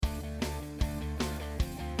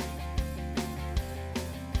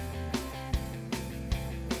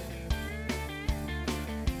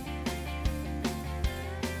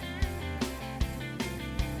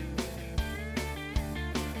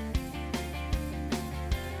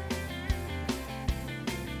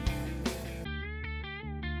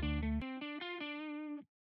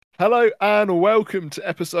Hello and welcome to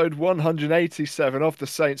episode 187 of the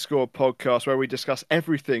Saints Score podcast, where we discuss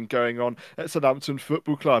everything going on at Southampton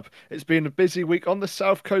Football Club. It's been a busy week on the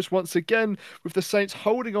South Coast once again, with the Saints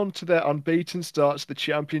holding on to their unbeaten start to the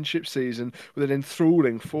Championship season with an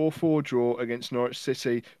enthralling 4-4 draw against Norwich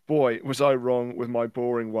City. Boy, was I wrong with my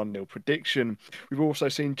boring 1-0 prediction. We've also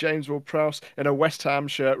seen James Ward-Prowse in a West Ham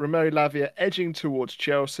shirt, Romeo Lavia edging towards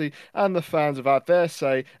Chelsea, and the fans have had their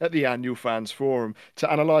say at the annual Fans Forum.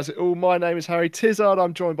 To analyse it all, my name is Harry Tizard.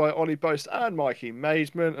 I'm joined by Ollie Boast and Mikey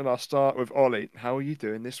Maidman, and I'll start with Ollie. How are you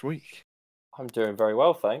doing this week? I'm doing very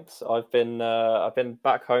well, thanks. I've been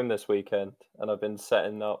back home this weekend, and I've been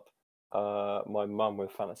setting up my mum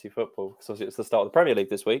with fantasy football. So it's the start of the Premier League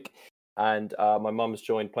this week, and my mum's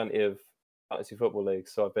joined plenty of fantasy football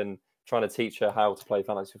leagues. So I've been trying to teach her how to play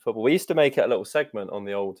fantasy football. We used to make it a little segment on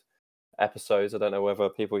the old episodes. I don't know whether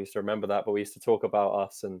people used to remember that, but we used to talk about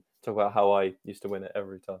us and talk about how I used to win it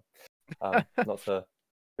every time. Not to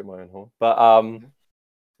get my own horn, but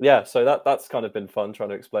yeah. So that's kind of been fun, trying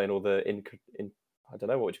to explain all the I don't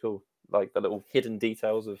know what you call, like, the little hidden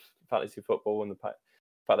details of fantasy football, and the fact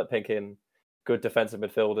that picking good defensive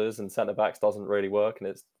midfielders and centre backs doesn't really work, and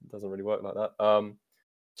it doesn't really work like that.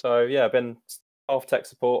 So yeah, I've been half tech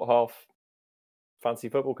support, half fantasy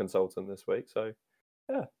football consultant this week. So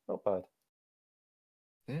yeah, not bad.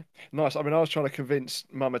 Yeah, nice. I mean, I was trying to convince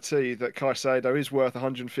Mama T that Caicedo is worth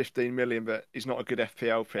 115 million, but he's not a good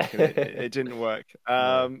FPL pick, and it didn't work.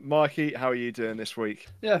 No. Mikey, how are you doing this week?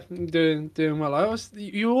 Yeah, I'm doing well.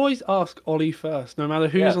 You always ask Ollie first, no matter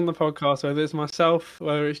who's on the podcast, whether it's myself,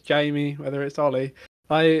 whether it's Jamie, whether it's Ollie.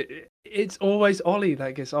 It's always Ollie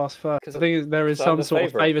that gets asked first. I think there is some sort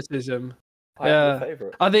of favoritism. I'm the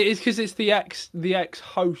favourite. I think it's because it's the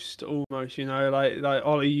ex-host almost, like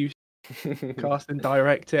Ollie used to cast and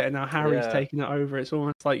direct it, and now Harry's taking it over. It's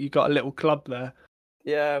almost like you got a little club there.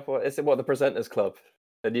 Yeah, well, is it the presenters club?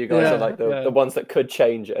 And you guys are like the ones that could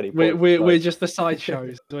change at any point. We're just the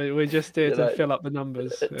sideshows. We're just here to fill up the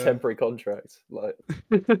numbers. Temporary contracts. Like,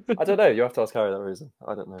 I don't know. You have to ask Harry that reason.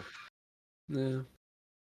 I don't know. Yeah.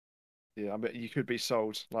 Yeah, I mean, you could be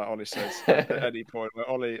sold, like Ollie says, at any point. Where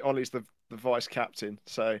Ollie's the vice captain,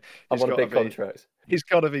 so I want a big contract. He's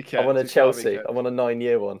got to be kept. I want a Chelsea. I want a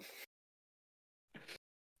 9-year one.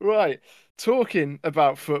 Right, talking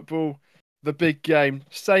about football, the big game,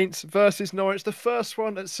 Saints versus Norwich, the first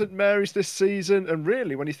one at St Mary's this season, and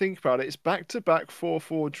really, when you think about it, it's back-to-back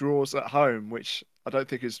 4-4 draws at home, which I don't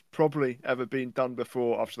think has probably ever been done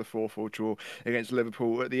before after the 4-4 draw against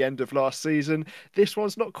Liverpool at the end of last season. This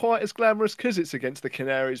one's not quite as glamorous because it's against the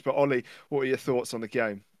Canaries, but Ollie, what are your thoughts on the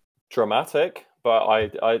game? Dramatic, but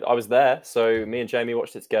I was there, so me and Jamie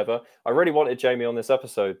watched it together. I really wanted Jamie on this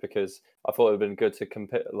episode because I thought it would have been good to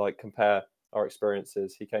compare our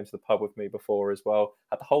experiences. He came to the pub with me before as well.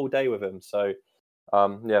 Had the whole day with him, so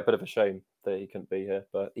yeah, a bit of a shame that he couldn't be here,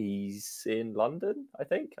 but he's in London, I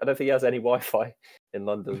think. I don't think he has any Wi-Fi in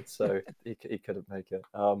London, so he couldn't make it.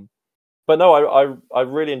 But no, I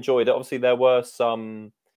really enjoyed it. Obviously, there were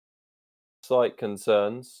some slight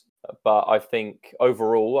concerns, but I think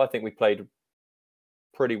overall, we played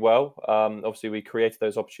pretty well. Obviously, we created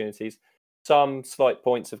those opportunities. Some slight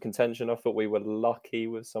points of contention. I thought we were lucky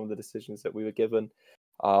with some of the decisions that we were given.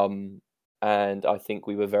 And I think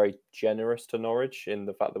we were very generous to Norwich in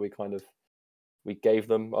the fact that we gave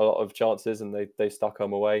them a lot of chances and they stuck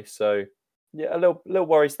them away. So yeah, a little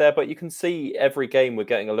worries there, but you can see every game we're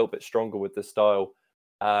getting a little bit stronger with the style,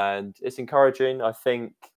 and it's encouraging. I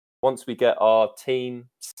think once we get our team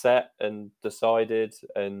set and decided,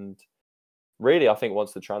 and really I think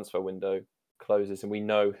once the transfer window closes and we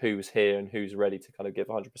know who's here and who's ready to kind of give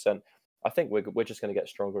 100%, I think we're just going to get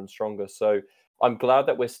stronger and stronger. So I'm glad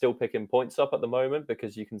that we're still picking points up at the moment,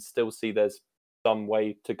 because you can still see there's some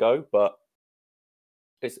way to go, but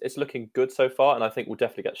it's looking good so far, and I think we'll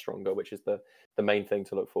definitely get stronger, which is the main thing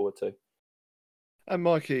to look forward to. And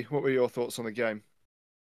Mikey, what were your thoughts on the game?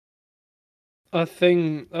 I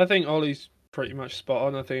think Ollie's pretty much spot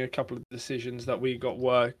on. I think a couple of decisions that we got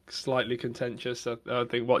were slightly contentious. I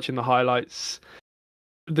think watching the highlights,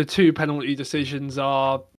 the two penalty decisions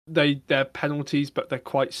they're penalties, but they're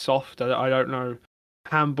quite soft. I don't know.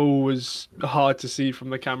 Handball was hard to see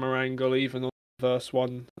from the camera angle, even on the first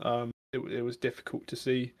one. It was difficult to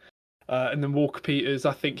see. And then Walker-Peters,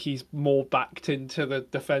 I think he's more backed into the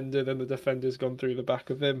defender than the defender's gone through the back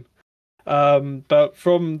of him. But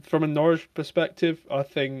from a Norwich perspective, I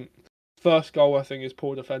think first goal is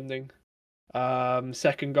poor defending.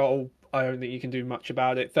 Second goal, I don't think you can do much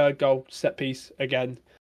about it. Third goal, set piece again.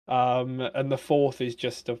 And the fourth is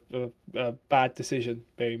just a bad decision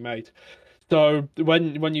being made. So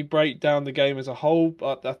when you break down the game as a whole,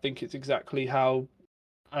 I think it's exactly how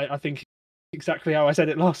I think exactly how I said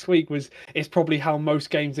it last week was it's probably how most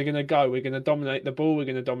games are going to go. We're going to dominate the ball, we're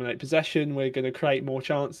going to dominate possession, we're going to create more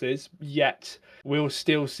chances, yet we'll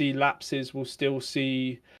still see lapses, we'll still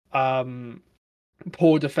see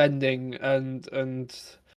poor defending and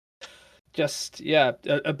just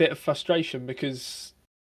a bit of frustration because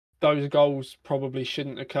those goals probably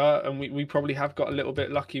shouldn't occur, and we probably have got a little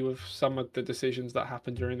bit lucky with some of the decisions that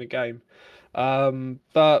happened during the game.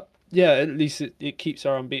 But yeah, at least it keeps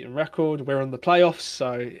our unbeaten record. We're on the playoffs,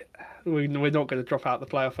 so we're not going to drop out the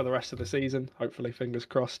playoff for the rest of the season. Hopefully, fingers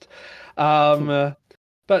crossed.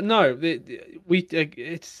 But no,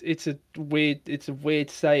 it's a weird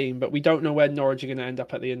saying, but we don't know where Norwich are going to end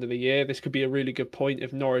up at the end of the year. This could be a really good point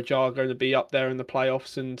if Norwich are going to be up there in the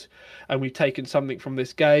playoffs, and we've taken something from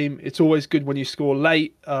this game. It's always good when you score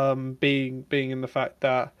late, being in the fact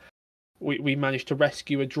that we managed to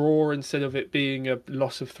rescue a draw instead of it being a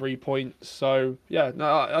loss of 3 points. So yeah, no,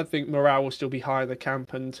 I think morale will still be high in the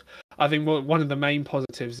camp, and I think one of the main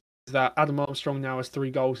positives is that Adam Armstrong now has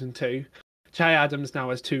 3 goals in 2. Che Adams now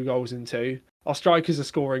has 2 goals in 2. Our strikers are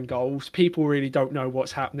scoring goals. People really don't know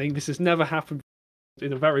what's happening. This has never happened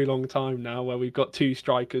in a very long time now, where we've got 2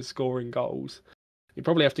 strikers scoring goals. You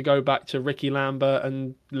probably have to go back to Ricky Lambert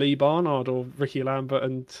and Lee Barnard, or Ricky Lambert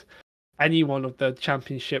and any one of the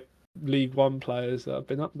Championship League One players that have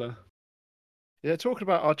been up there. Yeah, talking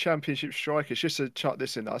about our Championship strikers, just to chuck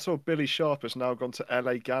this in, I saw Billy Sharp has now gone to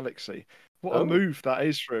LA Galaxy. What a move that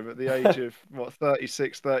is for him at the age of,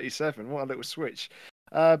 36, 37. What a little switch.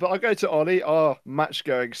 But I go to Ollie, our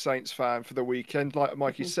match-going Saints fan for the weekend. Like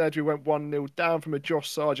Mikey said, we went 1-0 down from a Josh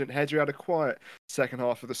Sargent header. He had a quiet second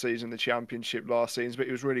half of the season, the Championship last season, but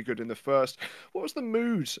he was really good in the first. What was the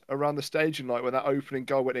mood around the stadium like when that opening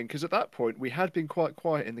goal went in? Because at that point, we had been quite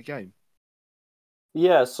quiet in the game.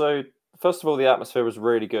 Yeah, so first of all, the atmosphere was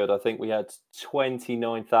really good. I think we had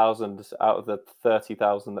 29,000 out of the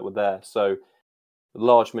 30,000 that were there. So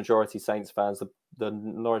large majority Saints fans. The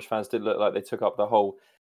Norwich fans did look like they took up the whole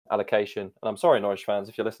allocation. And I'm sorry, Norwich fans,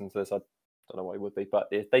 if you're listening to this, I don't know why you would be,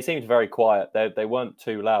 but they seemed very quiet. They weren't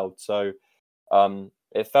too loud. So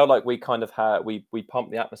it felt like we kind of we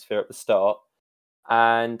pumped the atmosphere at the start.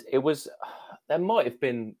 And it was, there might have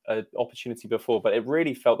been an opportunity before, but it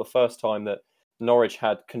really felt the first time that Norwich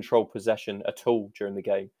had controlled possession at all during the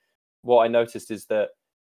game. What I noticed is that,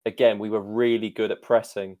 again, we were really good at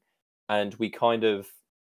pressing, and we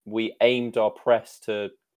aimed our press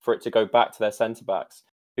for it to go back to their centre-backs,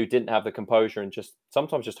 who didn't have the composure and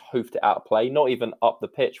sometimes just hoofed it out of play, not even up the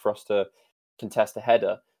pitch for us to contest a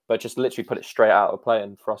header, but just literally put it straight out of play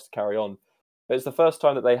and for us to carry on. But it's the first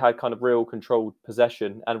time that they had kind of real controlled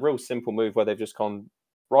possession and real simple move where they've just gone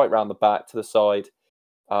right round the back to the side.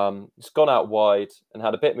 It's gone out wide and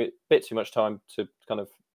had a bit too much time to kind of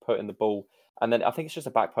put in the ball. And then I think it's just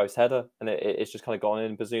a back post header, and it's just kind of gone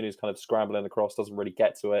in. Bazunu's kind of scrambling across, doesn't really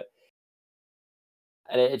get to it.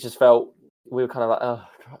 And it just felt, we were kind of like,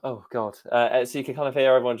 oh God. So you can kind of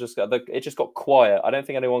hear everyone it just got quiet. I don't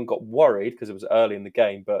think anyone got worried because it was early in the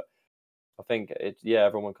game, but I think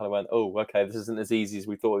everyone kind of went, oh, okay, this isn't as easy as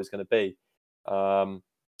we thought it was going to be.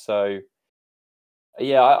 So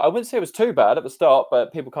yeah, I wouldn't say it was too bad at the start,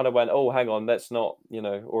 but people kind of went, oh, hang on, let's not,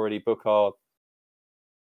 already book our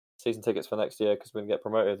season tickets for next year because we're going to get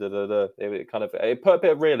promoted. It put a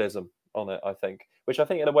bit of realism on it, I think, which I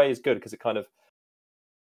think in a way is good because it kind of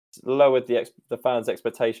lowered the fans'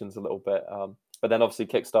 expectations a little bit. But then obviously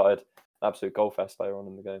kickstarted an absolute goal fest later on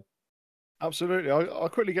in the game. Absolutely. I'll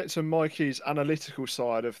quickly get to Mikey's analytical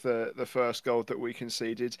side of the first goal that we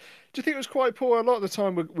conceded. Do you think it was quite poor? A lot of the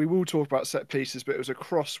time we will talk about set pieces, but it was a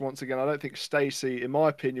cross once again. I don't think Stacey, in my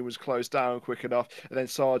opinion, was closed down quick enough. And then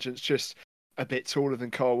Sargent's just a bit taller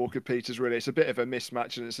than Kyle Walker-Peters, really. It's a bit of a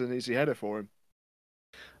mismatch and it's an easy header for him.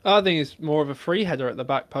 I think it's more of a free header at the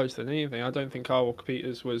back post than anything. I don't think Kyle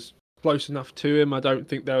Walker-Peters was close enough to him. I don't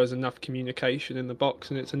think there was enough communication in the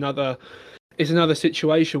box, and it's another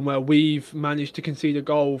situation where we've managed to concede a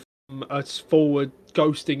goal from us forward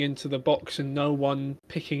ghosting into the box and no one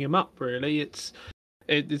picking him up, really. It's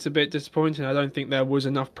a bit disappointing. I don't think there was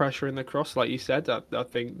enough pressure in the cross, like you said. I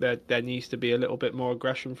think there needs to be a little bit more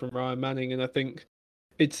aggression from Ryan Manning, and I think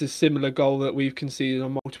it's a similar goal that we've conceded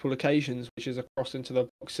on multiple occasions, which is a cross into the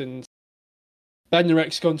box, and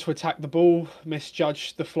Bednarek's gone to attack the ball,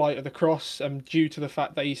 misjudged the flight of the cross, and due to the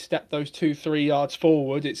fact that he stepped those 2-3 yards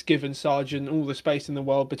forward, it's given Sargent all the space in the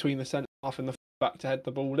world between the centre half and the back to head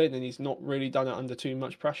the ball in, and he's not really done it under too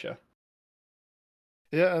much pressure.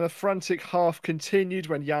 Yeah, and a frantic half continued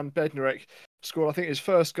when Jan Bednarek scored, I think, his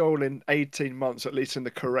first goal in 18 months, at least in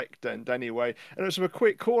the correct end anyway. And it was from a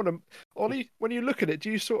quick corner. Ollie, when you look at it,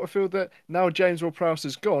 do you sort of feel that now James Ward-Prowse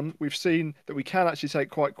is gone, we've seen that we can actually take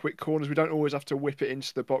quite quick corners. We don't always have to whip it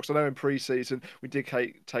into the box. I know in pre-season we did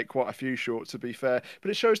take quite a few shots, to be fair,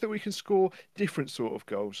 but it shows that we can score different sort of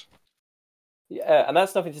goals. Yeah, and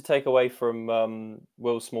that's nothing to take away from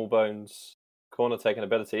Will Smallbone's corner taking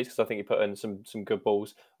abilities, because I think he put in some good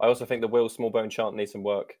balls. I also think the Will Smallbone chant needs some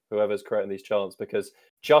work, whoever's creating these chants, because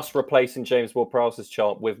just replacing James Ward-Prowse's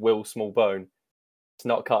chant with Will Smallbone, it's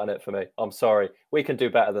not cutting it for me. I'm sorry. We can do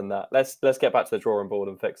better than that. Let's get back to the drawing board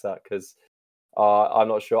and fix that, because I'm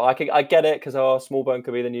not sure. I get it, because Smallbone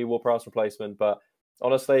could be the new Ward-Prowse replacement, but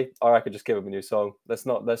honestly, I could just give him a new song. Let's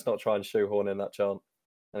not try and shoehorn in that chant.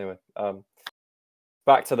 Anyway,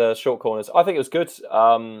 back to the short corners. I think it was good.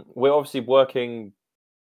 We're obviously working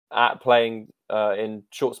at playing in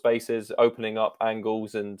short spaces, opening up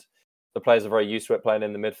angles, and the players are very used to it playing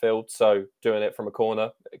in the midfield. So doing it from a corner,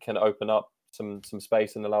 it can open up some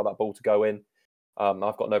space and allow that ball to go in.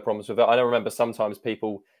 I've got no problems with it. I don't remember sometimes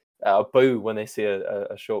people boo when they see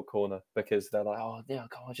a short corner, because they're like, "Oh yeah,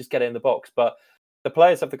 come on, just get it in the box." But the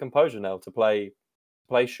players have the composure now to play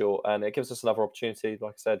short, and it gives us another opportunity.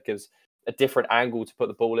 Like I said, gives a different angle to put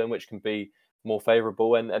the ball in, which can be more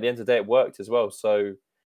favourable. And at the end of the day, it worked as well. So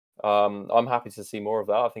I'm happy to see more of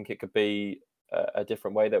that. I think it could be a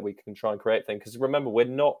different way that we can try and create things. Because remember, we're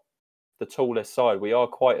not the tallest side. We are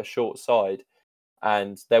quite a short side,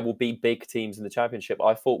 and there will be big teams in the Championship.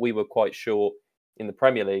 I thought we were quite short in the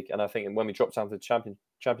Premier League, and I think when we drop down to the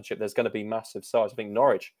Championship, there's going to be massive sides. I think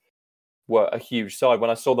Norwich were a huge side.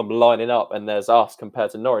 When I saw them lining up, and there's us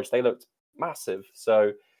compared to Norwich, they looked massive.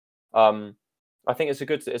 So I think it's a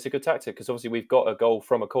good tactic, because obviously we've got a goal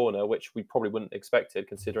from a corner, which we probably wouldn't have expected,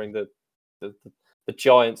 considering the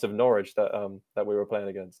giants of Norwich that we were playing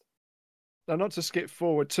against. Now, not to skip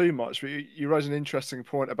forward too much, but you raised an interesting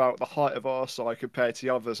point about the height of our side compared to the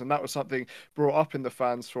others, and that was something brought up in the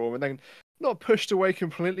fans forum, and then not pushed away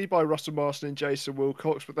completely by Russell Marston and Jason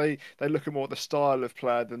Wilcox, but they look at more the style of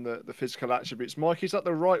player than the physical attributes. Mike, is that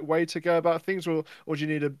the right way to go about things, or do you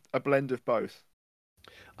need a blend of both?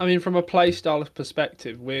 I mean, from a play style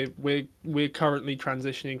perspective, we're currently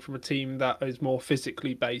transitioning from a team that is more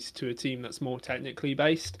physically based to a team that's more technically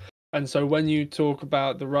based. And so when you talk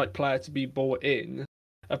about the right player to be brought in,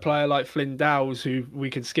 a player like Flynn Dowes, who we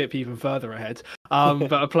can skip even further ahead,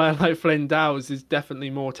 but a player like Flynn Dowes is definitely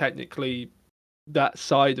more technically that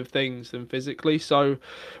side of things than physically. So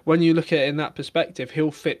when you look at it in that perspective,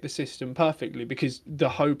 he'll fit the system perfectly, because the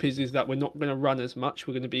hope is that we're not going to run as much.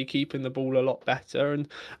 We're going to be keeping the ball a lot better, and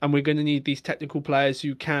we're going to need these technical players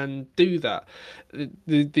who can do that.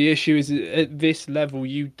 The issue is, at this level,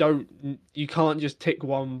 you can't just tick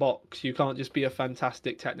one box. You can't just be a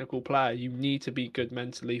fantastic technical player. You need to be good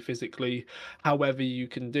mentally, physically. However you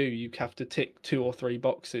can do, you have to tick 2 or 3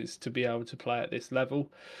 boxes to be able to play at this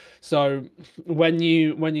level. So when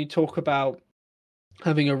you talk about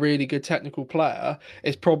having a really good technical player,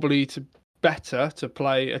 it's probably better to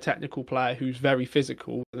play a technical player who's very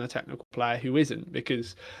physical than a technical player who isn't,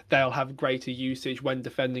 because they'll have greater usage when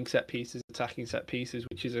defending set pieces, attacking set pieces,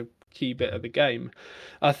 which is a key bit of the game.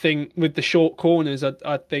 I think with the short corners,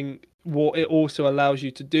 I think what it also allows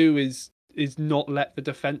you to do is not let the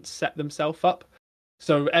defence set themselves up.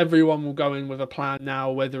 So everyone will go in with a plan now,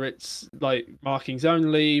 whether it's like markings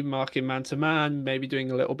only, marking man to man, maybe doing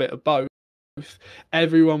a little bit of both.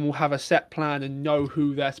 Everyone will have a set plan and know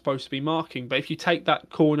who they're supposed to be marking. But if you take that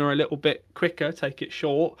corner a little bit quicker, take it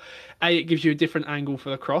short, it gives you a different angle for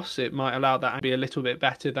the cross. It might allow that to be a little bit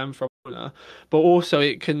better than from corner. But also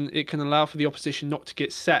it can allow for the opposition not to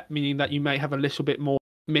get set, meaning that you may have a little bit more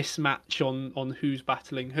mismatch on who's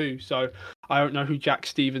battling who. So I don't know who Jack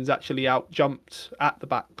Stevens actually out jumped at the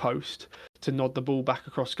back post to nod the ball back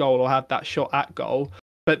across goal or have that shot at goal,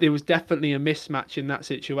 but there was definitely a mismatch in that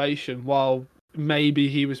situation, while maybe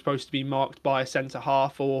he was supposed to be marked by a centre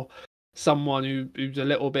half or someone who's a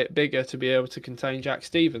little bit bigger to be able to contain Jack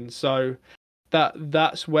Stevens. So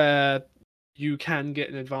that's where you can get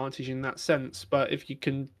an advantage in that sense. But if you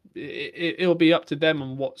can, it'll be up to them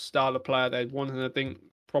on what style of player they want, and I think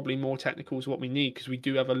probably more technical is what we need, because we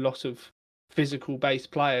do have a lot of physical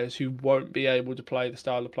based players who won't be able to play the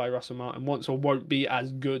style of play Russell Martin wants, or won't be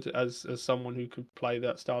as good as someone who could play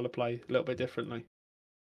that style of play a little bit differently.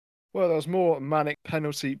 Well, there was more manic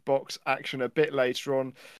penalty box action a bit later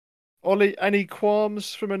on. Ollie, any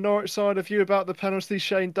qualms from a Norwich side of you about the penalty?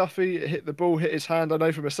 Shane Duffy hit the ball, hit his hand. I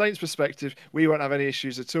know from a Saints perspective, we won't have any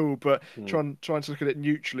issues at all, but trying to look at it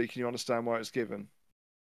neutrally, can you understand why it's given?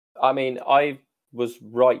 I mean, I was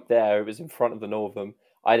right there. It was in front of the Northam.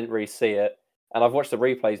 I didn't really see it. And I've watched the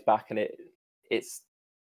replays back, and it's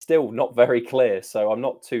still not very clear. So I'm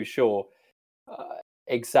not too sure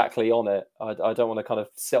exactly on it. I don't want to kind of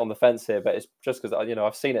sit on the fence here, but it's just because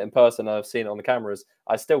I've seen it in person and I've seen it on the cameras.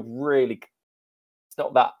 I still really, it's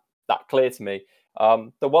not that clear to me.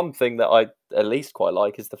 The one thing that I at least quite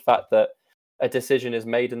like is the fact that a decision is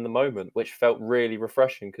made in the moment, which felt really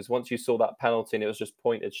refreshing, because once you saw that penalty and it was just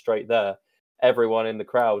pointed straight there, everyone in the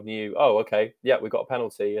crowd knew, oh, okay, yeah, we got a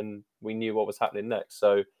penalty, and we knew what was happening next.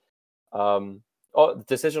 So, the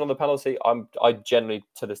decision on the penalty, I generally,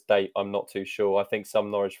 to this date, I'm not too sure. I think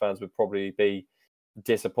some Norwich fans would probably be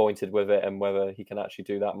disappointed with it and whether he can actually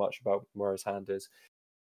do that much about where his hand is.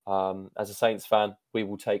 As a Saints fan, we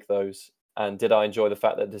will take those. And did I enjoy the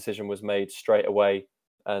fact that the decision was made straight away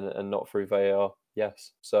and not through VAR?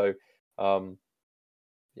 Yes. So,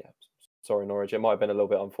 yeah, sorry, Norwich. It might have been a little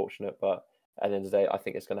bit unfortunate, but at the end of the day, I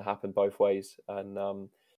think it's going to happen both ways. And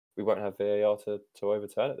we won't have VAR to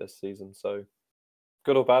overturn it this season. So,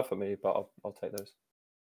 good or bad for me, but I'll take those.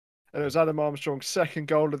 And it was Adam Armstrong's second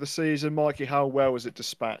goal of the season. Mikey, how well was it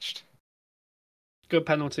dispatched? Good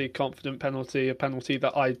penalty, confident penalty. A penalty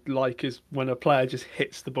that I like is when a player just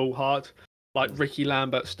hits the ball hard, like Ricky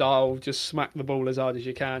Lambert style. Just smack the ball as hard as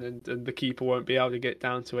you can, and the keeper won't be able to get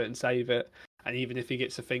down to it and save it. And even if he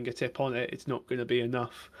gets a fingertip on it, it's not going to be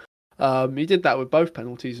enough. He did that with both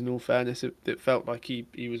penalties. In all fairness, it felt like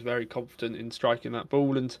he was very confident in striking that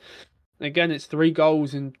ball. And again, it's 3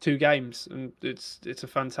 goals in 2 games, and it's a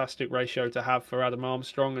fantastic ratio to have for Adam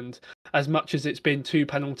Armstrong. And as much as it's been 2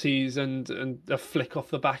 penalties and a flick off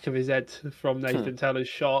the back of his head from Nathan Teller's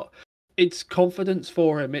shot, it's confidence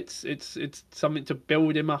for him. It's something to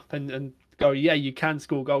build him up and go, yeah, you can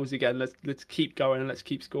score goals again. Let's keep going and let's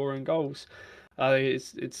keep scoring goals.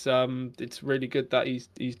 It's really good that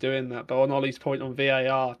he's doing that. But on Ollie's point on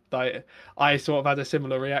VAR, I sort of had a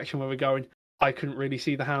similar reaction where we're going, I couldn't really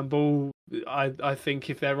see the handball. I think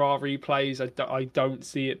if there are replays, I don't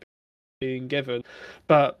see it being given.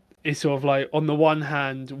 But it's sort of like, on the one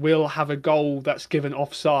hand, we'll have a goal that's given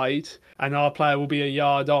offside and our player will be a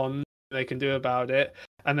yard on, they can do about it.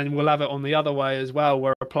 And then we'll have it on the other way as well,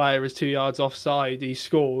 where a player is 2 yards offside, he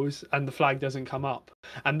scores, and the flag doesn't come up.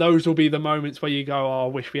 And those will be the moments where you go, oh, I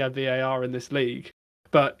wish we had VAR in this league.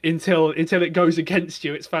 But until it goes against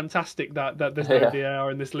you, it's fantastic that there's no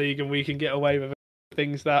VAR in this league and we can get away with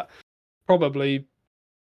things that probably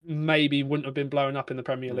maybe wouldn't have been blown up in the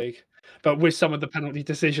Premier League. But with some of the penalty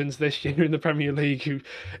decisions this year in the Premier League,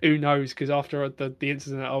 who knows? Because after the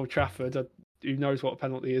incident at Old Trafford, who knows what a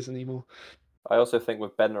penalty is anymore? I also think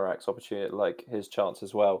with Bednarek's opportunity, like his chance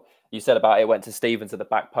as well. You said about it went to Stevens at the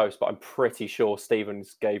back post, but I'm pretty sure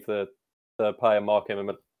Stevens gave the player marking him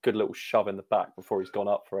a good little shove in the back before he's gone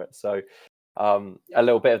up for it. So a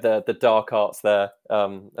little bit of the dark arts there,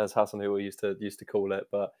 as Hassan Hua used to call it.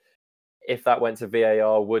 But if that went to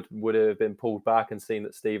VAR, would it have been pulled back and seen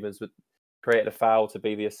that Stevens would create a foul to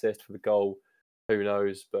be the assist for the goal? Who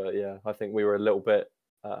knows? But yeah, I think we were a little bit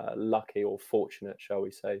lucky or fortunate, shall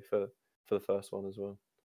we say, for the first one as well.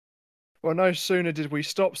 Well, no sooner did we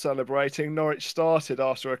stop celebrating, Norwich started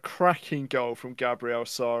after a cracking goal from Gabriel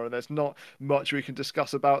Sara. There's not much we can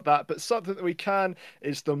discuss about that, but something that we can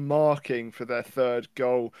is the marking for their third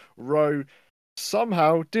goal. Rowe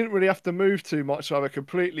somehow didn't really have to move too much to have a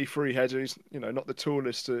completely free header. He's, not the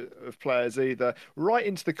tallest of players either. Right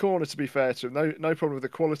into the corner, to be fair to him. No problem with the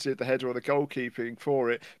quality of the header or the goalkeeping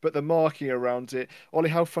for it, but the marking around it. Ollie,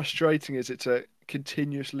 how frustrating is it to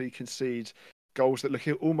continuously concede goals that look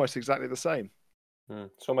almost exactly the same?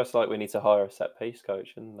 It's almost like we need to hire a set piece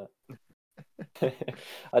coach, isn't it?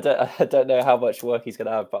 I don't know how much work he's going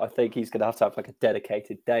to have, but I think he's going to have like a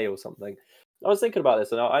dedicated day or something. I was thinking about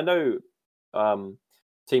this, and I know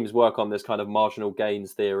teams work on this kind of marginal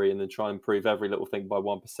gains theory and then try and improve every little thing by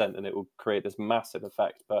 1%, and it will create this massive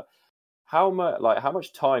effect. But how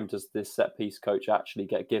much time does this set piece coach actually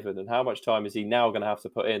get given, and how much time is he now going to have to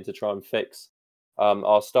put in to try and fix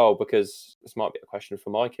our style? Because this might be a question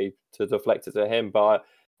for Mikey to deflect it to him, but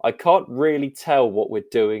I can't really tell what we're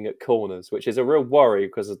doing at corners, which is a real worry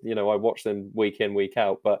because I watch them week in, week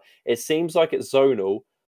out, but it seems like it's zonal,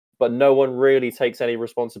 but no one really takes any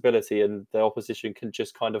responsibility, and the opposition can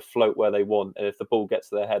just kind of float where they want, and if the ball gets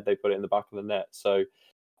to their head, they put it in the back of the net. So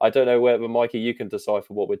I don't know whether, Mikey, you can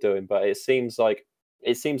decipher what we're doing, but it seems like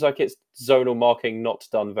it's zonal marking not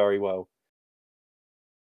done very well.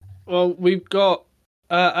 Well, we've got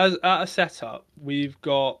as at a setup, we've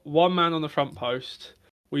got one man on the front post.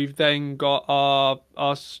 We've then got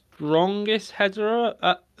our strongest header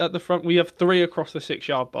at the front. We have 3 across the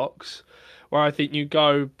 6-yard box, where I think you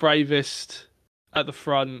go bravest at the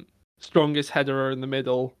front, strongest header in the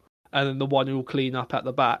middle, and then the one who will clean up at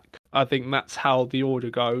the back. I think that's how the order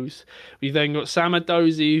goes. We then got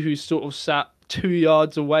Samadozi, who's sort of sat 2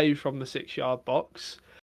 yards away from the 6-yard box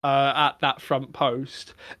at that front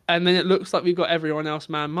post. And then it looks like we've got everyone else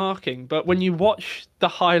man marking. But when you watch the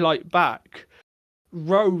highlight back,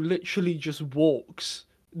 Rowe literally just walks.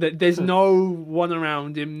 There's no one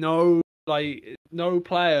around him, no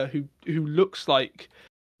player who looks like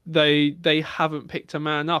they haven't picked a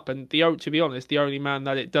man up. And to be honest, the only man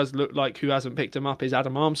that it does look like who hasn't picked him up is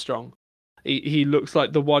Adam Armstrong. He looks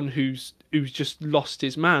like the one who's just lost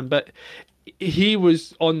his man. But he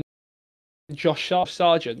was on Josh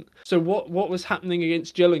Sargent. So what was happening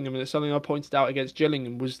against Gillingham, and it's something I pointed out against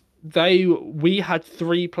Gillingham, was we had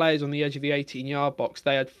 3 players on the edge of the 18-yard box.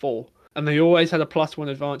 They had 4. And they always had a +1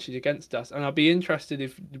 advantage against us. And I'd be interested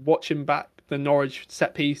if, watching back the Norwich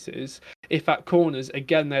set pieces, if at corners,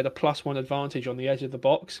 again, they had a +1 advantage on the edge of the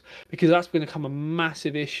box, because that's going to become a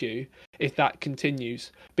massive issue if that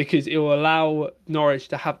continues, because it will allow Norwich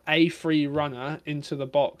to have a free runner into the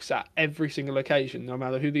box at every single occasion. No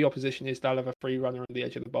matter who the opposition is, they'll have a free runner on the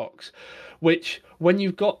edge of the box, which, when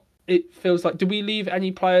you've got, it feels like, did we leave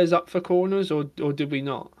any players up for corners, or did we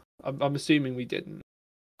not? I'm assuming we didn't.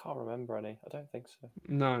 Can't remember any. I don't think so.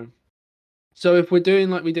 No. So if we're doing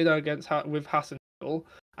like we did with Hasenhüttl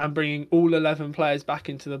and bringing all 11 players back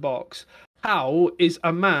into the box, how is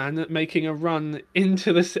a man making a run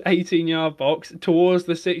into the 18-yard box towards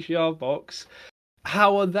the 6-yard box?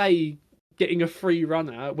 How are they getting a free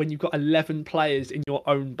runner when you've got 11 players in your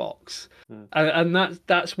own box? And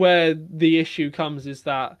that's where the issue comes, is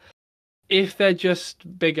that if they're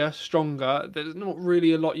just bigger, stronger, there's not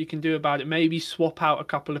really a lot you can do about it. Maybe swap out a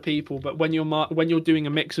couple of people, but when you're doing a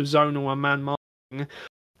mix of zonal and man marking,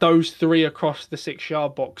 those 3 across the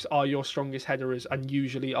 6-yard box are your strongest headers and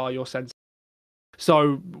usually are your centre.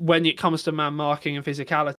 So when it comes to man marking and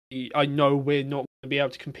physicality, I know we're not going to be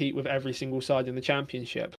able to compete with every single side in the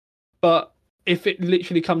Championship. But if it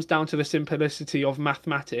literally comes down to the simplicity of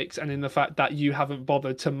mathematics, and in the fact that you haven't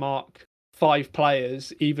bothered to mark 5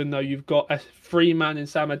 players, even though you've got a free man in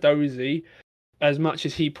Samadozi, as much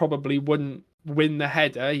as he probably wouldn't win the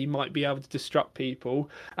header, he might be able to disrupt people.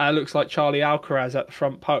 It looks like Charlie Alcaraz at the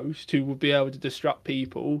front post, who will be able to disrupt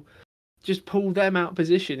people. Just pull them out of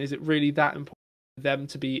position. Is it really that important for them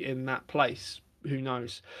to be in that place? Who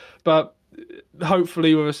knows? But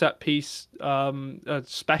hopefully with a set piece, a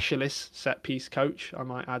specialist set piece coach, I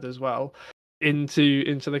might add as well, into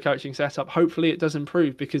the coaching setup, hopefully it does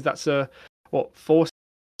improve, because that's 4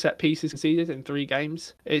 set pieces conceded in 3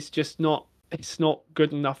 games. It's not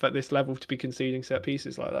good enough at this level to be conceding set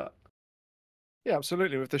pieces like that. Yeah,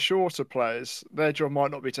 absolutely. With the shorter players, their job might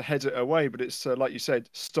not be to head it away, but it's like you said,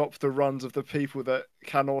 stop the runs of the people that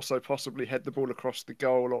can also possibly head the ball across the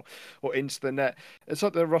goal or into the net. It's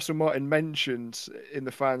something that Russell Martin mentioned in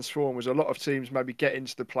the fans forum, was a lot of teams maybe get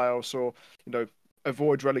into the playoffs or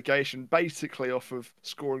avoid relegation basically off of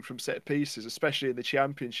scoring from set pieces, especially in the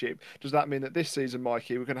Championship. Does that mean that this season,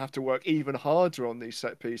 Mikey, we're going to have to work even harder on these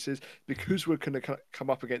set pieces, because we're going to come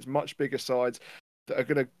up against much bigger sides that are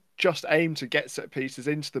going to just aim to get set pieces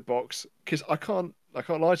into the box? Because I can't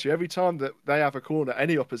lie to you, every time that they have a corner,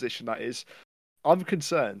 any opposition that is, I'm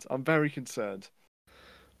concerned. I'm very concerned.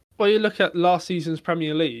 Well, you look at last season's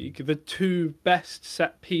Premier League, the 2 best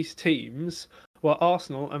set piece teams were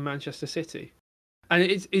Arsenal and Manchester City. And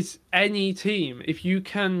it's any team, if you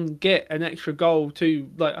can get an extra goal to,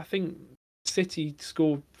 like, I think City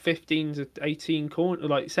scored 15 to 18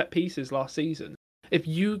 set pieces last season. If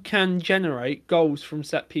you can generate goals from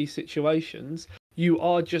set piece situations, you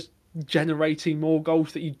are just generating more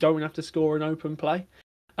goals that you don't have to score in open play.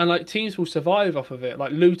 And like, teams will survive off of it.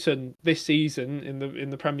 Like Luton this season in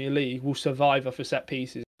the Premier League will survive off of set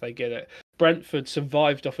pieces if they get it. Brentford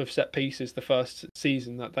survived off of set pieces the first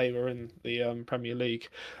season that they were in the Premier League.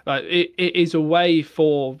 It is a way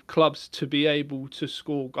for clubs to be able to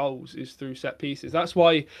score goals, is through set pieces. That's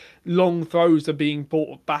why long throws are being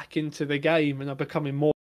brought back into the game and are becoming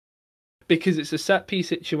more, because it's a set piece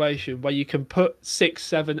situation where you can put 6,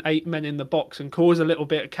 7, 8 men in the box and cause a little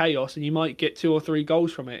bit of chaos, and you might get 2 or 3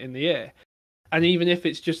 goals from it in the air. And even if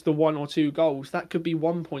it's just the 1 or 2 goals, that could be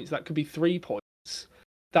 1 point, that could be 3 points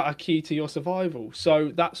that are key to your survival.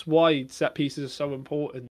 So that's why set pieces are so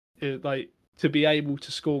important. Like, to be able to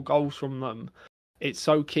score goals from them, it's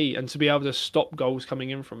so key, and to be able to stop goals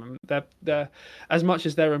coming in from them. They're as much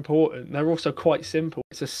as they're important, they're also quite simple.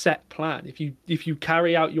 It's a set plan. If you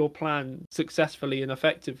carry out your plan successfully and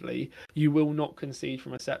effectively, you will not concede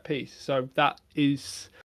from a set piece. So that's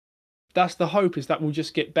the hope, is that we'll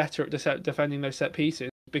just get better at defending those set pieces,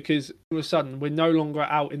 because all of a sudden we're no longer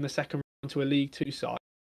out in the second round to a League Two side.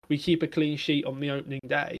 we keep a clean sheet on the opening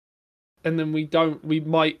day, and then we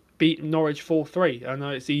might beat Norwich 4-3. I know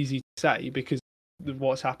it's easy to say because of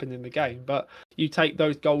what's happened in the game, but you take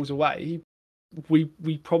those goals away, we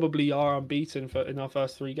probably are unbeaten in our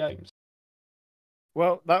first 3 games.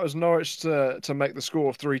 Well, that was Norwich to make the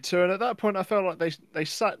score 3-2, and at that point I felt like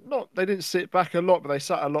they didn't sit back a lot, but they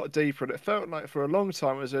sat a lot deeper, and it felt like for a long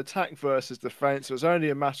time it was attack versus defence. It was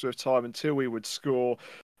only a matter of time until we would score,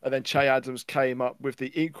 and then Che Adams came up with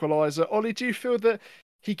the equaliser. Ollie, do you feel that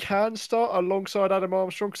he can start alongside Adam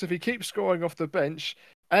Armstrong? Because if he keeps scoring off the bench,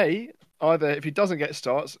 either if he doesn't get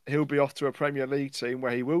starts, he'll be off to a Premier League team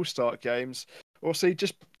where he will start games, or C,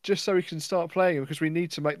 just so he can start playing him, because we need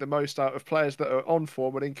to make the most out of players that are on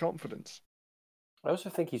form and in confidence. I also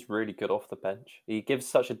think he's really good off the bench. He gives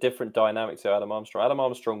such a different dynamic to Adam Armstrong. Adam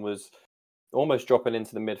Armstrong was almost dropping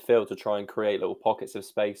into the midfield to try and create little pockets of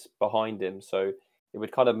space behind him, so it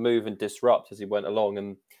would kind of move and disrupt as he went along.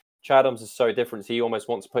 And Che Adams is so different. He almost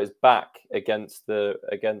wants to put his back against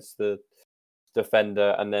the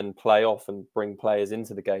defender and then play off and bring players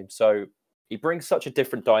into the game. So he brings such a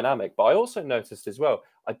different dynamic. But I also noticed as well,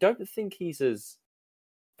 I don't think he's as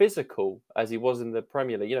physical as he was in the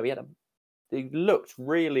Premier League. You know, he looked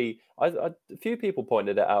really. A few people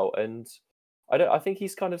pointed it out, and I think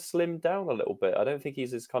he's kind of slimmed down a little bit. I don't think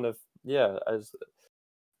he's as kind of as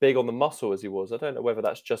big on the muscle as he was. I don't know whether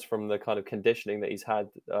that's just from the kind of conditioning that he's had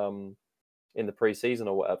in the pre-season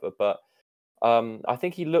or whatever. But I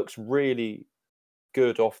think he looks really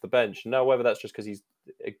good off the bench. Now, whether that's just because he's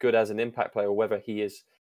good as an impact player or whether he is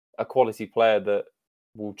a quality player that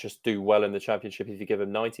will just do well in the Championship if you give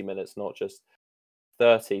him 90 minutes, not just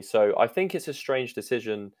 30. So I think it's a strange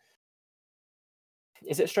decision.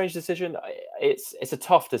 Is it a strange decision? It's a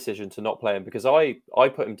tough decision to not play him, because I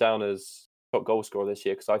put him down as top goal scorer this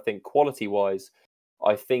year because I think quality-wise,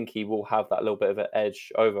 I think he will have that little bit of an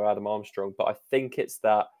edge over Adam Armstrong. But I think it's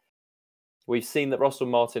that we've seen that Russell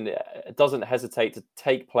Martin doesn't hesitate to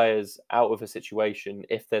take players out of a situation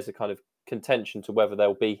if there's a kind of contention to whether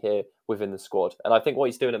they'll be here within the squad. And I think what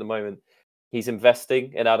he's doing at the moment, he's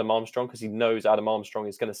investing in Adam Armstrong because he knows Adam Armstrong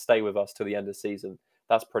is going to stay with us till the end of the season.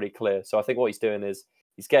 That's pretty clear. So I think what he's doing is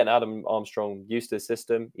he's getting Adam Armstrong used to the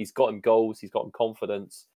system. He's got him goals. He's got him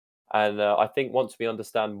confidence. And I think once we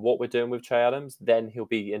understand what we're doing with Che Adams, then he'll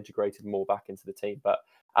be integrated more back into the team. But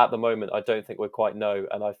at the moment, I don't think we quite know.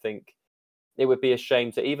 And I think it would be a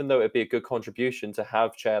shame to, even though it'd be a good contribution to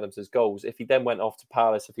have Che Adams as goals, if he then went off to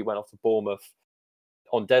Palace, if he went off to Bournemouth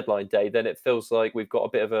on deadline day, then it feels like we've got a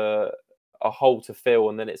bit of a hole to fill,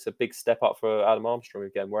 and then it's a big step up for Adam Armstrong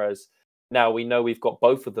again. Whereas now we know we've got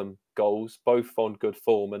both of them goals, both on good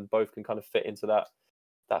form, and both can kind of fit into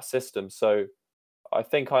that system. So I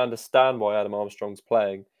think I understand why Adam Armstrong's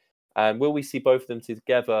playing. And will we see both of them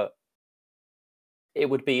together? It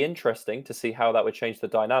would be interesting to see how that would change the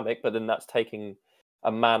dynamic, but then that's taking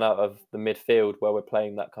a man out of the midfield where we're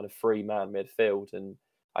playing that kind of 3-man midfield. And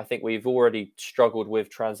I think we've already struggled with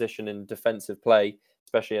transition in defensive play,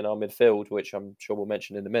 especially in our midfield, which I'm sure we'll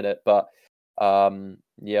mention in a minute. But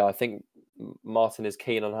I think Martin is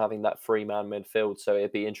keen on having that 3-man midfield, so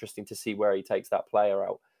it'd be interesting to see where he takes that player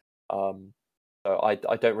out. So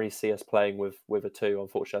I don't really see us playing with a 2.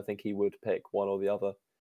 Unfortunately, I think he would pick one or the other.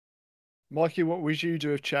 Mikey, what would you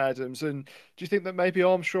do with Che Adams? And do you think that maybe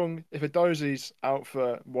Armstrong, if Edoze's out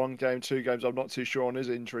for 1 game, 2 games, I'm not too sure on his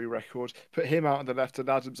injury record, put him out on the left and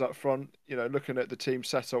Adams up front, looking at the team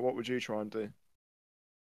setup, what would you try and do?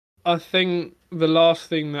 I think the last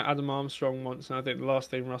thing that Adam Armstrong wants, and I think the last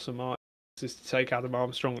thing Russell Martin wants, is to take Adam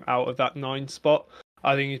Armstrong out of that 9 spot.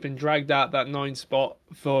 I think he's been dragged out that 9 spot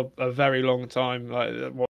for a very long time, like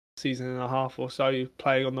season and a half or so,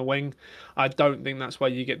 playing on the wing. I don't think that's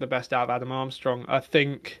where you get the best out of Adam Armstrong. I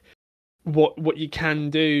think what you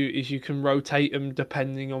can do is you can rotate them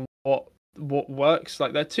depending on what works.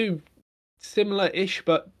 Like, they're 2 similar-ish,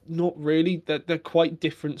 but not really. They're quite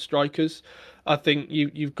different strikers. I think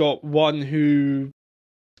you've got one who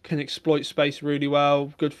can exploit space really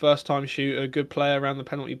well, good first-time shooter, good player around the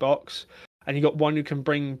penalty box, and you got one who can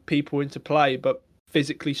bring people into play, but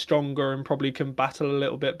physically stronger and probably can battle a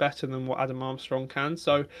little bit better than what Adam Armstrong can.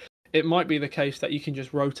 So it might be the case that you can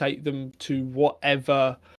just rotate them to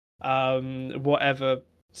whatever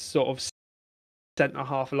sort of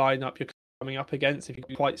centre-half lineup you're coming up against. If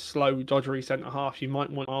you're quite slow, dodgery centre-half, you might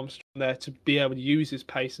want Armstrong there to be able to use his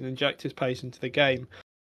pace and inject his pace into the game.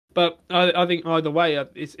 But I think either way,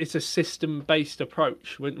 it's a system-based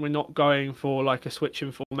approach. We're not going for like a switch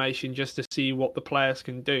in formation just to see what the players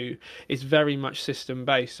can do. It's very much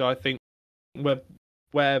system-based. So I think we're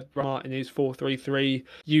where Martin is 4-3-3,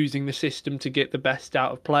 using the system to get the best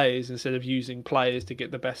out of players instead of using players to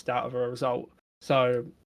get the best out of a result. So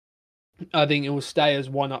I think it will stay as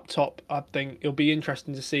one up top. I think it'll be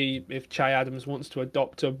interesting to see if Che Adams wants to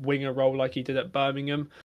adopt a winger role like he did at Birmingham.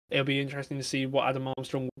 It'll be interesting to see what Adam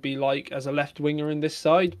Armstrong will be like as a left winger in this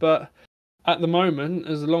side. But at the moment,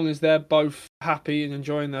 as long as they're both happy and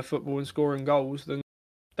enjoying their football and scoring goals, then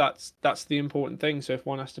that's the important thing. So if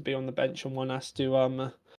one has to be on the bench and one has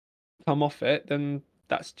to come off it, then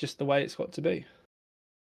that's just the way it's got to be.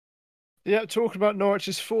 Yeah, talking about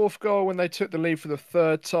Norwich's fourth goal when they took the lead for the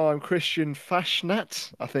third time, Christian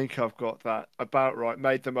Fashnat, I think I've got that about right,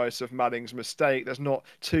 made the most of Manning's mistake. There's not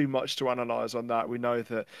too much to analyse on that. We know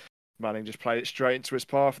that Manning just played it straight into his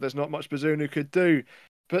path. There's not much Bazunu could do.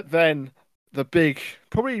 But then the big,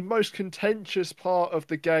 probably most contentious part of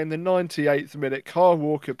the game, the 98th minute, Carl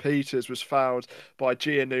Walker-Peters was fouled by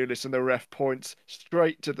Giannoulis and the ref points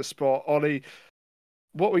straight to the spot. Ollie,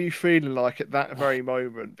 what were you feeling like at that very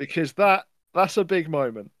moment? Because that's a big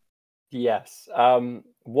moment. Yes.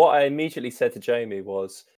 What I immediately said to Jamie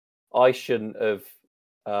was, I shouldn't have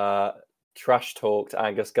trash talked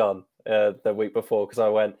Angus Gunn the week before, because I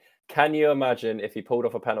went, can you imagine if he pulled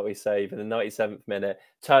off a penalty save in the 97th minute,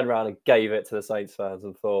 turned around and gave it to the Saints fans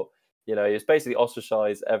and thought, he was basically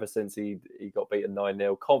ostracised ever since he got beaten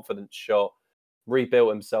 9-0, confident shot, rebuilt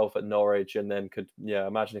himself at Norwich, and then could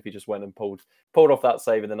imagine if he just went and pulled off that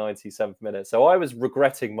save in the 97th minute. So I was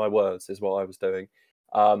regretting my words is what I was doing.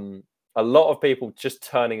 A lot of people just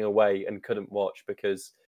turning away and couldn't watch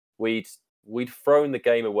because we'd thrown the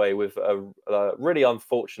game away with a really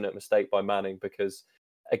unfortunate mistake by Manning, because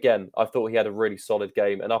again, I thought he had a really solid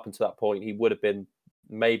game, and up until that point he would have been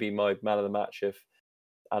maybe my man of the match if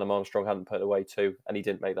Adam Armstrong hadn't put it away too, and he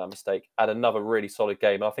didn't make that mistake. Had another really solid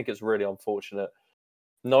game. I think it's really unfortunate.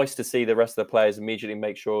 Nice to see the rest of the players immediately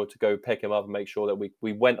make sure to go pick him up and make sure that we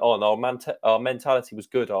went on. Our mentality was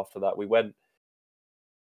good after that. We went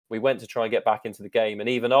to try and get back into the game, and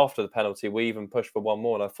even after the penalty, we even pushed for one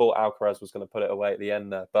more. And I thought Alcaraz was going to put it away at the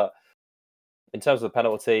end there. But in terms of the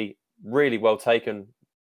penalty, really well taken,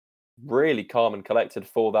 really calm and collected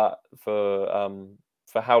for that, for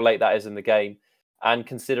how late that is in the game. And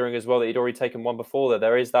considering as well that he'd already taken one before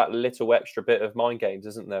there is that little extra bit of mind games,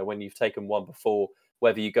 isn't there, when you've taken one before,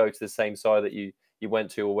 whether you go to the same side that you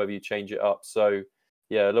went to or whether you change it up. So,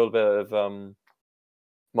 yeah, a little bit of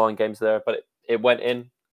mind games there, but it went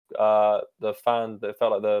in. It felt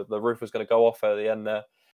like the roof was going to go off at the end there.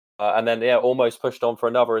 And then, almost pushed on for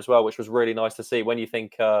another as well, which was really nice to see. When you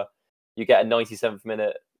think you get a 97th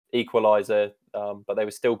minute equaliser, but they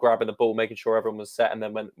were still grabbing the ball, making sure everyone was set, and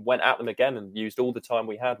then went at them again and used all the time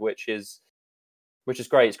we had, which is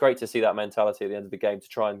great. It's great to see that mentality at the end of the game to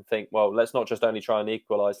try and think, well, let's not just only try and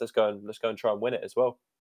equalise, let's go and try and win it as well.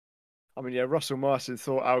 I mean, Russell Martin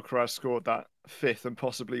thought Alcaraz scored that fifth and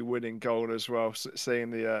possibly winning goal as well,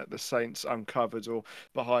 seeing the Saints uncovered or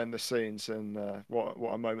behind the scenes, and what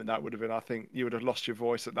a moment that would have been. I think you would have lost your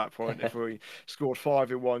voice at that point if we scored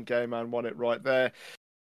 5 in one game and won it right there.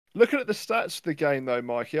 Looking at the stats of the game, though,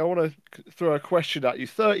 Mikey, I want to throw a question at you.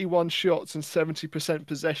 31 shots and 70%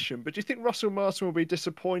 possession. But do you think Russell Martin will be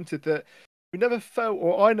disappointed that I never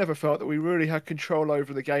felt that we really had control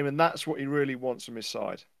over the game, and that's what he really wants from his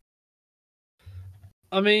side?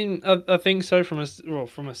 I mean, I think so. From a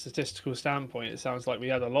statistical standpoint, it sounds like we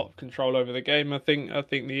had a lot of control over the game. I think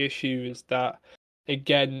the issue is that,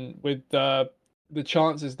 again, with the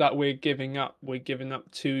chances that we're giving up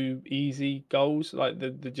 2 easy goals, like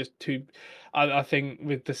the just two. I think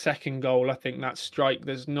with the second goal, I think that strike,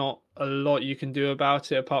 there's not a lot you can do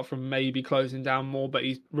about it apart from maybe closing down more. But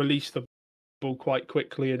he's released the ball quite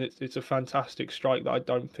quickly, and it's a fantastic strike that I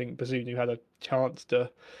don't think Bazunu had a chance to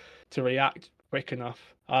react quick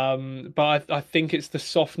enough. But I think it's the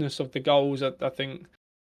softness of the goals. I think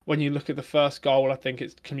when you look at the first goal, I think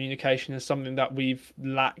it's communication is something that we've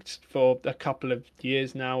lacked for a couple of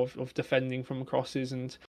years now of defending from crosses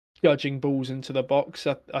and judging balls into the box.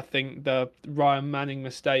 I think the Ryan Manning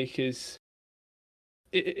mistake is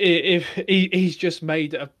if he's just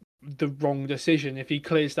made the wrong decision. If he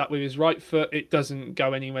clears that with his right foot, it doesn't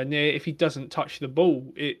go anywhere near. If he doesn't touch the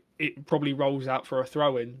ball, it probably rolls out for a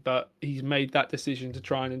throw-in. But he's made that decision to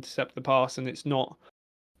try and intercept the pass, and it's not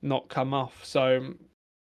come off. So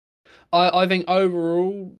I think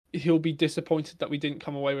overall he'll be disappointed that we didn't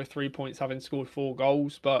come away with 3 points having scored 4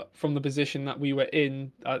 goals. But from the position that we were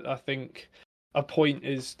in, I think a point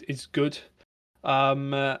is good.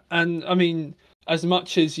 And I mean, as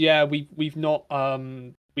much as we've not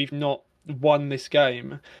won this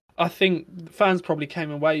game, I think fans probably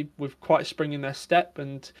came away with quite a spring in their step,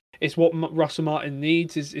 and it's what Russell Martin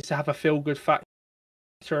needs is to have a feel-good factor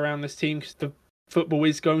around this team, because the football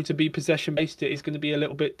is going to be possession-based. It is going to be a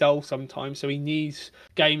little bit dull sometimes, so he needs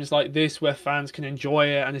games like this where fans can enjoy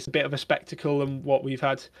it and it's a bit of a spectacle. And what we've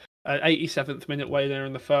had at 87th minute way there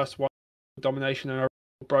in the first one, domination and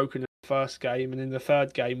broken in the first game, and in the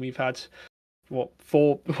third game we've had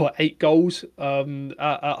 8 goals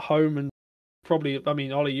at home. And probably, I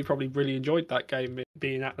mean, Ollie, you probably really enjoyed that game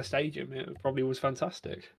being at the stadium. It probably was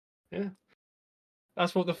fantastic. Yeah,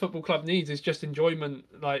 that's what the football club needs, is just enjoyment,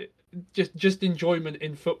 like just enjoyment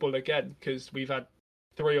in football again, because we've had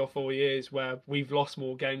 3 or 4 years where we've lost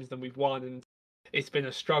more games than we've won, and it's been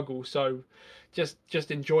a struggle. So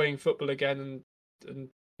just enjoying football again, and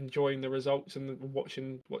enjoying the results and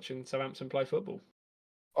watching Southampton play football.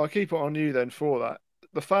 I'll keep it on you then for that.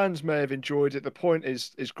 The fans may have enjoyed it. The point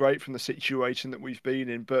is great from the situation that we've been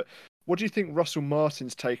in, but what do you think Russell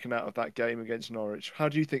Martin's taken out of that game against Norwich? How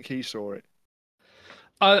do you think he saw it?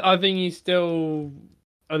 I think he's still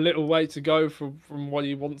a little way to go from what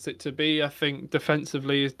he wants it to be. I think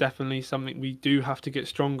defensively is definitely something we do have to get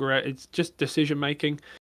stronger at. It's just decision making,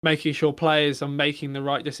 making sure players are making the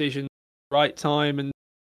right decision, right time. And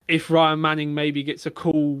if Ryan Manning maybe gets a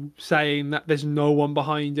call saying that there's no one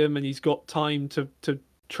behind him and he's got time to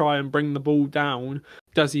try and bring the ball down,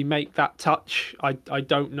 does he make that touch? I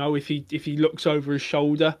don't know. If he looks over his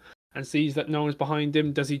shoulder and sees that no one's behind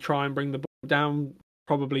him, does he try and bring the ball down?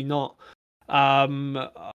 Probably not. And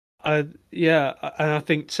I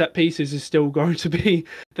think set pieces is still going to be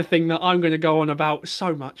the thing that I'm going to go on about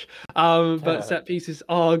so much. But set pieces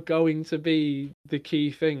are going to be the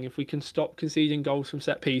key thing. If we can stop conceding goals from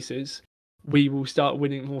set pieces, we will start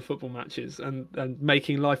winning more football matches and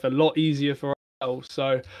making life a lot easier for ourselves.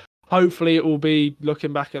 So hopefully it will be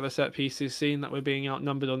looking back at the set pieces, seeing that we're being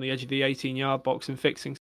outnumbered on the edge of the 18-yard box and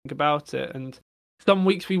fixing something about it. And some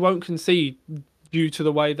weeks we won't concede due to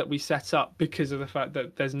the way that we set up, because of the fact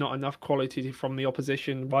that there's not enough quality from the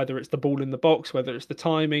opposition, whether it's the ball in the box, whether it's the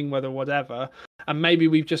timing, whatever. And maybe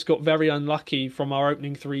we've just got very unlucky from our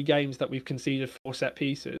opening 3 games that we've conceded 4 set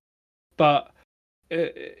pieces. But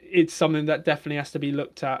it's something that definitely has to be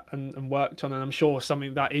looked at and worked on, and I'm sure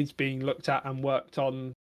something that is being looked at and worked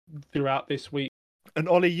on throughout this week. And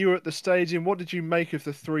Ollie, you were at the stadium. What did you make of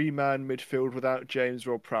the 3-man midfield without James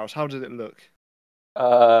Ward-Prowse? How did it look?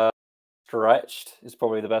 Stretched is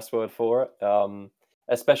probably the best word for it.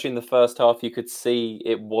 Especially in the first half, you could see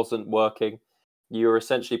it wasn't working. You were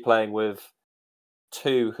essentially playing with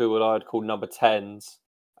 2 who I'd call number 10s,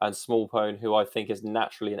 and Smallbone, who I think is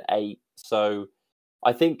naturally an 8. So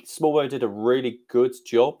I think Smallbone did a really good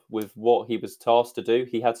job with what he was tasked to do.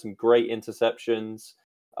 He had some great interceptions.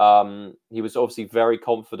 He was obviously very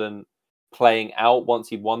confident playing out once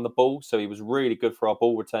he won the ball, so he was really good for our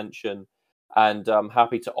ball retention. And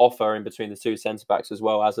happy to offer in between the 2 centre-backs as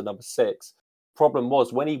well as a number 6. Problem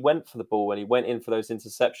was, when he went for the ball, when he went in for those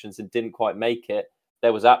interceptions and didn't quite make it,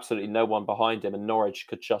 there was absolutely no one behind him, and Norwich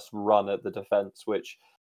could just run at the defence, which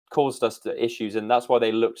caused us issues, and that's why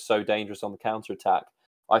they looked so dangerous on the counter-attack.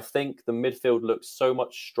 I think the midfield looked so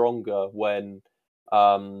much stronger when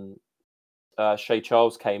Shea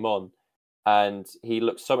Charles came on, and he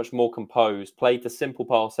looked so much more composed, played the simple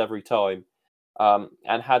pass every time,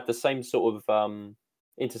 and had the same sort of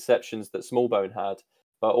interceptions that Smallbone had,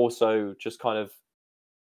 but also just kind of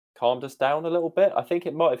calmed us down a little bit. I think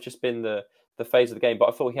it might have just been the phase of the game, but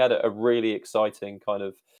I thought he had a really exciting kind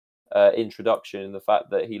of introduction in the fact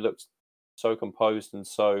that he looked so composed and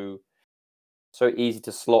so easy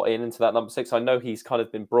to slot into that number 6. I know he's kind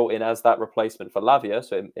of been brought in as that replacement for Lavia,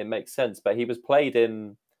 so it makes sense, but he was played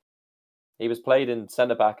in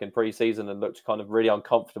centre-back in pre-season and looked kind of really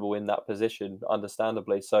uncomfortable in that position,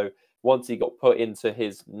 understandably. So once he got put into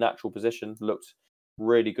his natural position, looked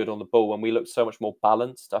really good on the ball, and we looked so much more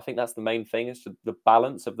balanced. I think that's the main thing, is the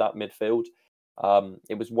balance of that midfield.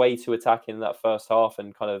 It was way too attacking in that first half,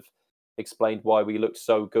 and kind of explained why we looked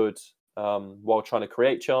so good while trying to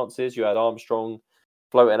create chances. You had Armstrong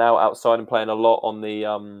floating outside and playing a lot on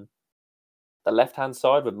the left-hand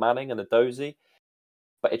side with Manning and Adozie.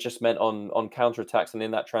 But it just meant on counter-attacks and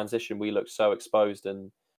in that transition, we looked so exposed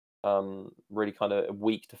and really kind of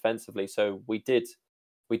weak defensively. So we did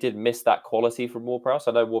miss that quality from Ward-Prowse.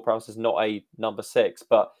 I know Ward-Prowse is not a number 6,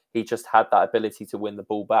 but he just had that ability to win the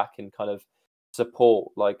ball back and kind of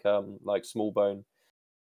support like Smallbone,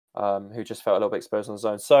 who just felt a little bit exposed on his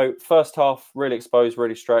own. So first half, really exposed,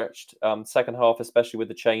 really stretched. Second half, especially with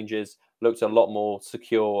the changes, looked a lot more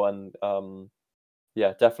secure and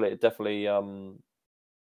definitely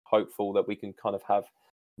hopeful that we can kind of have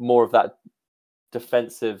more of that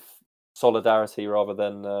defensive solidarity rather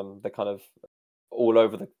than the kind of all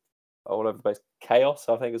over all over the place. Chaos,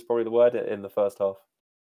 I think, is probably the word in the first half.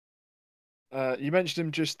 You mentioned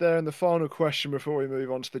him just there. And the final question before we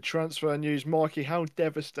move on to the transfer news, Mikey, how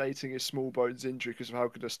devastating is Smallbone's injury because of how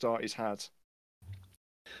good a start he's had?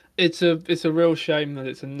 It's a real shame that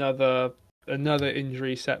it's another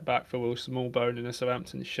injury setback for Will Smallbone in a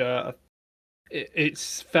Southampton shirt.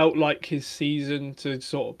 It's felt like his season to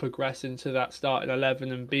sort of progress into that starting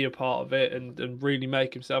 11 and be a part of it and really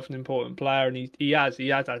make himself an important player. And he has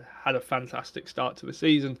had a fantastic start to the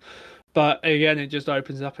season. But again, it just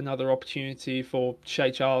opens up another opportunity for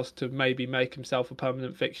Shea Charles to maybe make himself a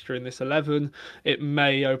permanent fixture in this 11. It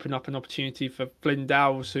may open up an opportunity for Flynn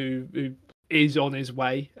Dowles, who is on his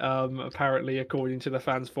way, apparently, according to the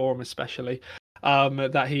fans forum especially,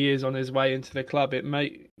 that he is on his way into the club. It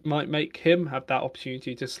might make him have that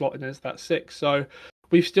opportunity to slot in as that 6. So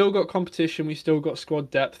we've still got competition, we've still got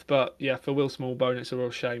squad depth, but yeah, for Will Smallbone, it's a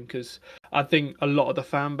real shame because I think a lot of the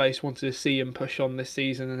fan base wanted to see him push on this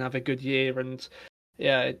season and have a good year, and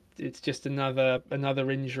yeah, it's just another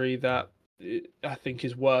injury that I think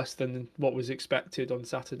is worse than what was expected on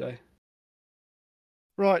Saturday.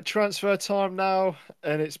 Right, transfer time now,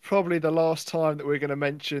 and it's probably the last time that we're going to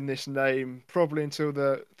mention this name, probably until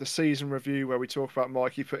the season review where we talk about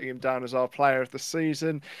Mikey putting him down as our player of the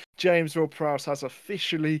season. James Ward-Prowse has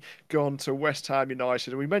officially gone to West Ham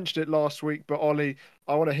United, and we mentioned it last week, but Ollie,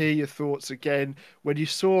 I want to hear your thoughts again. When you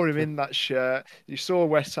saw him in that shirt, you saw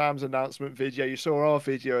West Ham's announcement video, you saw our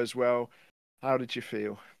video as well. How did you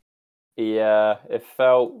feel? Yeah, it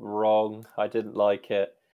felt wrong. I didn't like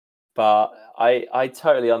it. But I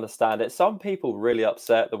totally understand it. Some people really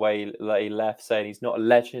upset the way that he left, saying he's not a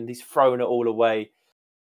legend. He's thrown it all away.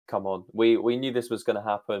 Come on, we knew this was going to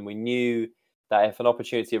happen. We knew that if an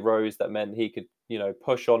opportunity arose, that meant he could,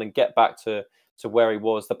 push on and get back to where he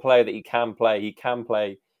was, the player that he can play. He can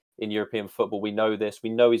play in European football. We know this. We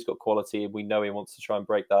know he's got quality, and we know he wants to try and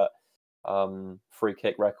break that free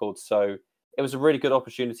kick record. So it was a really good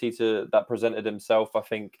opportunity that presented himself. I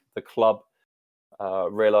think the club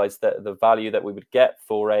realised that the value that we would get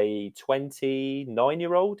for a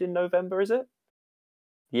 29-year-old in November, is it?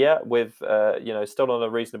 Yeah, with still on a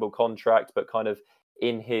reasonable contract, but kind of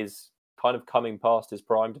in his kind of coming past his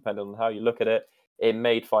prime, depending on how you look at it. It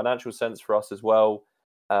made financial sense for us as well.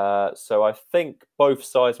 So I think both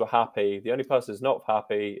sides were happy. The only person who's not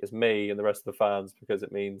happy is me and the rest of the fans, because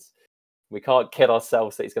it means we can't kid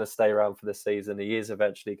ourselves that he's going to stay around for this season. He is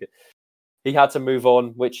eventually good. He had to move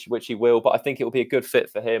on, which he will, but I think it will be a good fit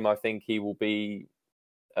for him. I think he will be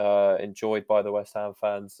enjoyed by the West Ham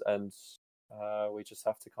fans, and we just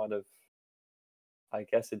have to kind of, I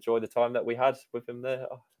guess, enjoy the time that we had with him there.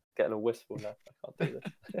 Oh, getting a wistful now. I can't do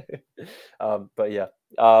this. But yeah,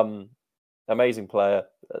 amazing player,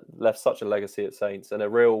 left such a legacy at Saints, and a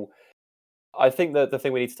real. I think that the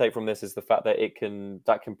thing we need to take from this is the fact that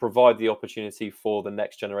that can provide the opportunity for the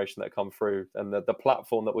next generation that come through, and the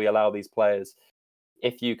platform that we allow these players.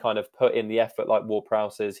 If you kind of put in the effort like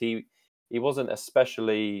Ward-Prowse is, he wasn't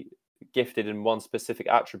especially gifted in one specific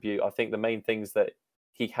attribute. I think the main things that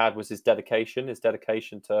he had was his dedication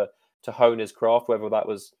to hone his craft, whether that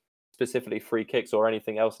was specifically free kicks or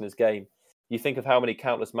anything else in his game. You think of how many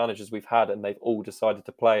countless managers we've had, and they've all decided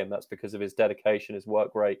to play him. That's because of his dedication, his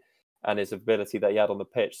work rate, and his ability that he had on the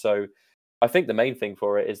pitch. So I think the main thing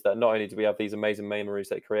for it is that not only do we have these amazing memories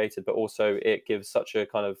that he created, but also it gives such a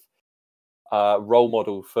kind of role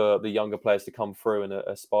model for the younger players to come through and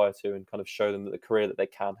aspire to, and kind of show them that the career that they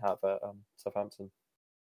can have at Southampton.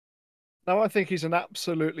 Now, I think he's an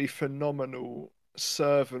absolutely phenomenal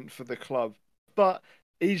servant for the club. But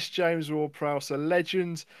is James Ward-Prowse a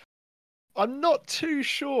legend? I'm not too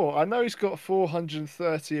sure. I know he's got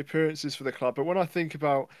 430 appearances for the club, but when I think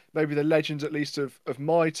about maybe the legends, at least of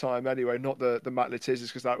my time anyway, not the Matt Letizes,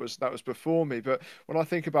 because that was before me. But when I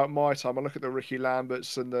think about my time, I look at the Ricky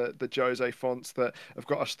Lamberts and the Jose Fonts that have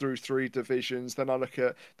got us through 3 divisions. Then I look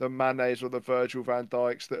at the Manes or the Virgil van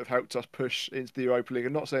Dijks that have helped us push into the Europa League.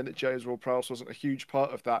 I'm not saying that James Ward-Prowse wasn't a huge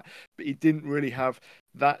part of that, but he didn't really have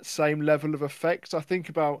that same level of effect. I think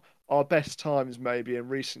about our best times maybe in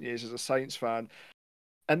recent years as a Saints fan.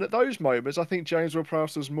 And at those moments, I think James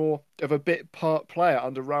Ward-Prowse was more of a bit part player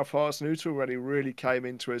under Ralph Hasenhüttl when he really came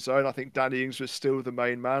into his own. I think Danny Ings was still the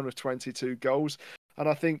main man with 22 goals. And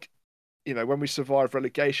I think, when we survived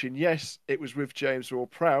relegation, yes, it was with James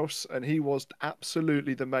Ward-Prowse, and he was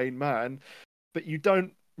absolutely the main man. But you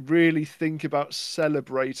don't really think about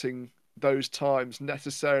celebrating those times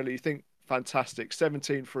necessarily. You think, fantastic,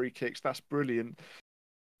 17 free kicks, that's brilliant.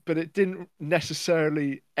 But it didn't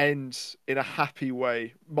necessarily end in a happy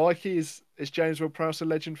way. Mikey, is James Ward-Prowse a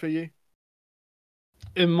legend for you?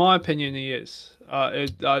 In my opinion, he is.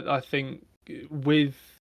 I think with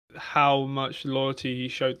how much loyalty he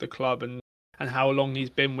showed the club and how long he's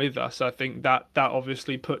been with us, I think that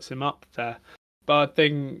obviously puts him up there. But I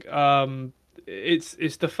think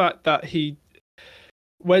it's the fact that he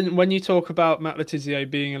when you talk about Matt Letizia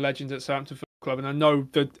being a legend at Southampton Football Club, and I know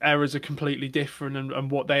the eras are completely different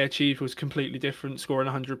and what they achieved was completely different, scoring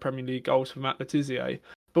 100 Premier League goals for Matt Letizia.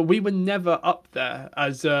 But we were never up there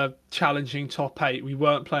as a challenging top eight. We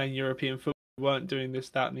weren't playing European football. We weren't doing this,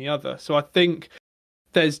 that, and the other. So I think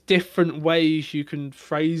there's different ways you can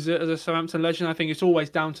phrase it as a Southampton legend. I think it's always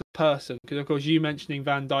down to the person. Because, of course, you mentioning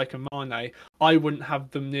Van Dijk and Mane, I wouldn't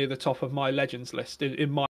have them near the top of my legends list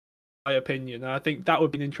in my opinion. I think that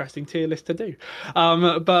would be an interesting tier list to do.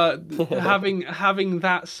 But having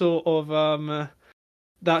that sort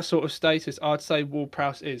of status, I'd say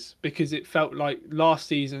Ward-Prowse is, because it felt like last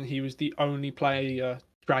season he was the only player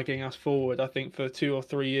dragging us forward. I think for 2 or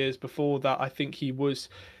 3 years before that, I think he was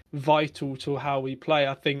vital to how we play.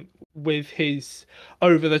 I think with his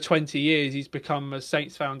over the 20 years, he's become a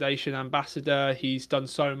Saints Foundation ambassador. He's done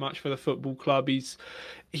so much for the football club. He's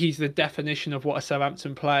the definition of what a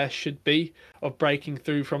Southampton player should be, of breaking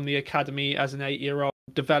through from the academy as an 8-year-old,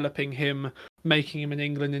 developing him, making him an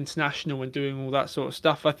England international and doing all that sort of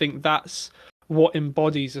stuff. I think that's what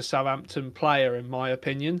embodies a Southampton player, in my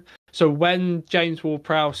opinion. So when James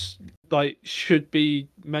Ward-Prowse should be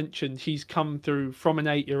mentioned, he's come through from an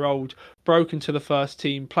 8-year-old, broken to the first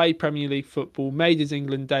team, played Premier League football, made his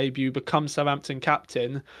England debut, become Southampton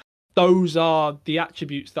captain. Those are the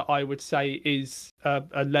attributes that I would say is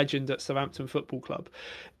a legend at Southampton Football Club.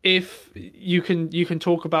 If you can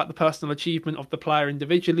talk about the personal achievement of the player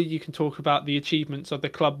individually, you can talk about the achievements of the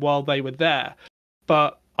club while they were there.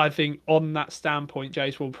 But I think on that standpoint,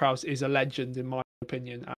 James Ward-Prowse is a legend, in my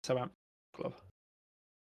opinion, at Southampton Club.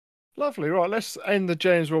 Lovely. Right, let's end the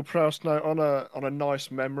James Ward-Prowse note on a nice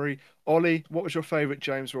memory. Ollie, what was your favourite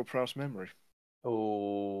James Ward-Prowse memory?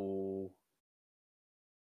 Oh,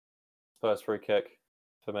 first free kick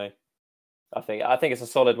for me. I think it's a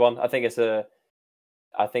solid one. I think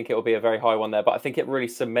it will be a very high one there, but I think it really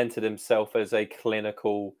cemented himself as a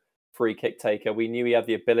clinical free kick taker. We knew he had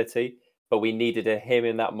the ability, but we needed him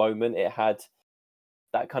in that moment. It had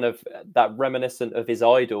that reminiscent of his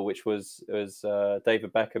idol, which was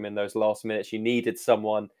David Beckham in those last minutes. You needed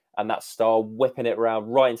someone, and that star whipping it around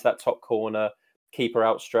right into that top corner, keeper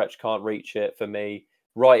outstretched, can't reach it for me,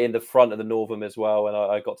 right in the front of the Northern as well. And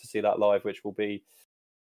I got to see that live, which will be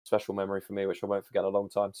a special memory for me, which I won't forget in a long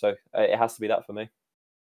time. So it has to be that for me.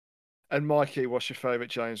 And Mikey, what's your favourite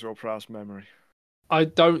James Ward-Prowse memory? I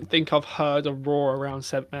don't think I've heard a roar around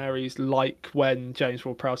St Mary's like when James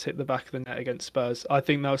Ward-Prowse hit the back of the net against Spurs. I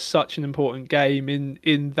think that was such an important game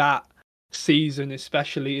in that season,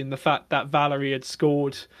 especially in the fact that Valerie had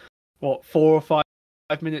scored 4 or 5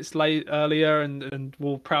 minutes earlier, and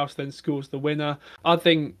Ward-Prowse then scores the winner. I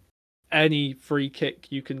think any free kick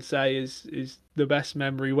you can say is the best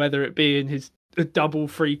memory, whether it be in his double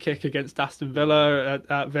free kick against Aston Villa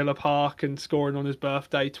at Villa Park and scoring on his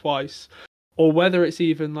birthday twice, or whether it's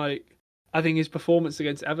even I think his performance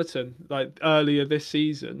against Everton earlier this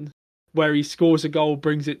season, where he scores a goal,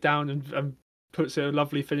 brings it down and puts a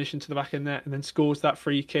lovely finish into the back of the net, and then scores that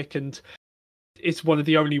free kick, and it's one of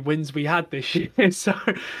the only wins we had this year. So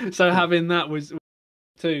having that was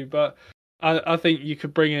too. But I think you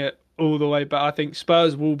could bring it all the way back. I think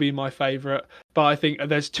Spurs will be my favourite, but I think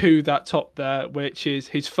there's two that top there, which is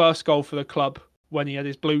his first goal for the club when he had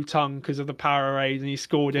his blue tongue because of the Powerade, and he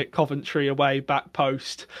scored it Coventry away, back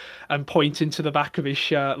post, and pointing to the back of his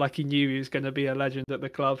shirt like he knew he was going to be a legend at the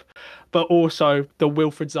club. But also the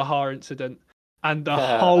Wilfred Zaha incident. And the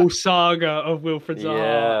whole saga of Wilfred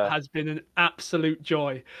Zaha has been an absolute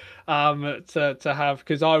joy to have,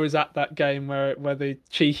 because I was at that game where the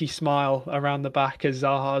cheeky smile around the back as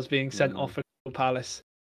Zaha's being sent off at Crystal Palace.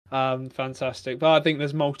 Fantastic. But I think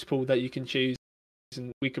there's multiple that you can choose,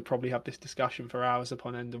 and we could probably have this discussion for hours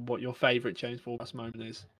upon end of what your favourite James Ward-Prowse moment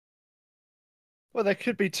is. Well, there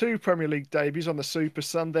could be 2 Premier League debuts on the Super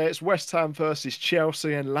Sunday. It's West Ham versus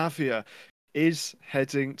Chelsea, and Lavia is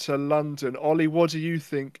heading to London. Ollie, what do you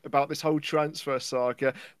think about this whole transfer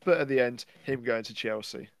saga, but at the end, him going to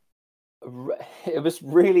Chelsea? It was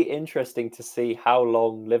really interesting to see how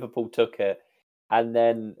long Liverpool took it, and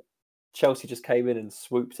then Chelsea just came in and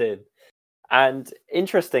swooped in. And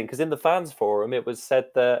interesting, because in the fans forum, it was said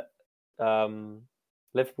that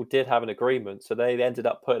Liverpool did have an agreement, so they ended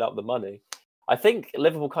up putting up the money. I think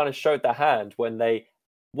Liverpool kind of showed their hand when they,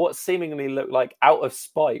 what seemingly looked like out of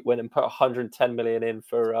spite, went and put 110 million in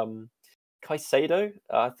for Caicedo,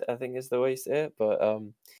 I think is the way you say it. But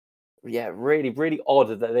yeah, really, really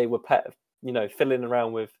odd that they were filling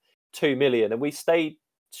around with 2 million, and we stayed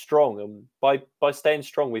strong. And by staying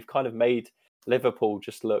strong, we've kind of made Liverpool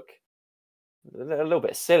just look a little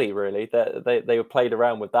bit silly, really. That they were played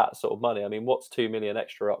around with that sort of money. I mean, what's 2 million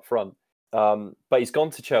extra up front? But he's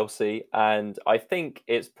gone to Chelsea, and I think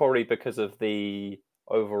it's probably because of the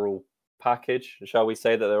overall package, shall we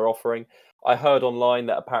say, that they're offering. I heard online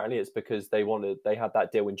that apparently it's because they had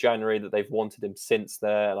that deal in January, that they've wanted him since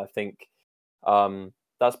there, and I think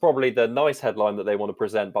that's probably the nice headline that they want to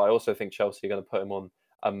present. But I also think Chelsea are going to put him on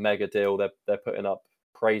a mega deal. They're putting up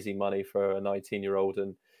crazy money for a 19-year-old,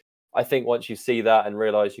 and I think once you see that and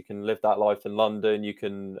realise you can live that life in London, you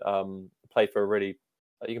can play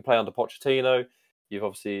under Pochettino. You're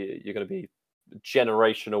going to be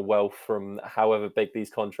generational wealth from however big these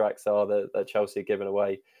contracts are that Chelsea are giving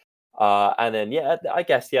away. And then, I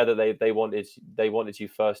guess, that they wanted you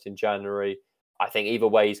first in January. I think either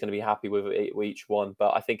way, he's going to be happy with each one.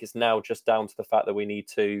 But I think it's now just down to the fact that we need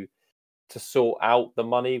to sort out the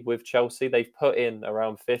money with Chelsea. They've put in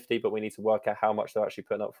around 50, but we need to work out how much they're actually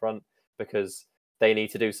putting up front, because they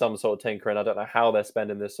need to do some sort of tinkering. I don't know how they're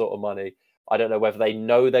spending this sort of money. I don't know whether they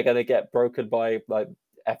know they're going to get brokered by like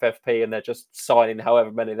FFP and they're just signing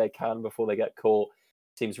however many they can before they get caught.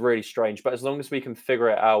 Seems really strange. But as long as we can figure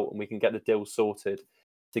it out and we can get the deal sorted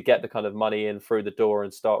to get the kind of money in through the door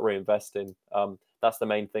and start reinvesting, that's the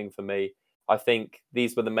main thing for me. I think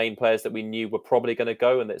these were the main players that we knew were probably going to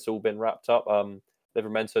go, and it's all been wrapped up.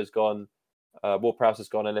 Livramento's gone, Ward-Prowse has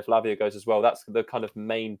gone, and if Lavia goes as well, that's the kind of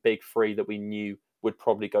main big three that we knew would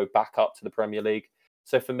probably go back up to the Premier League.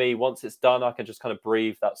 So for me, once it's done, I can just kind of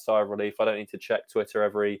breathe that sigh of relief. I don't need to check Twitter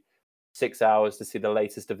every 6 hours to see the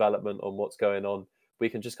latest development on what's going on. We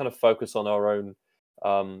can just kind of focus on our own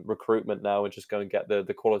recruitment now and just go and get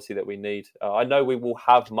the quality that we need. I know we will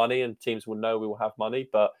have money and teams will know we will have money,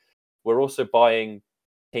 but we're also buying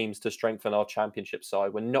teams to strengthen our championship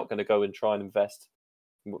side. We're not going to go and try and invest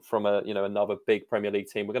from another big Premier League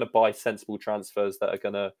team. We're going to buy sensible transfers that are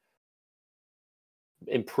going to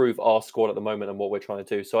improve our squad at the moment and what we're trying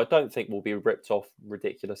to do. So I don't think we'll be ripped off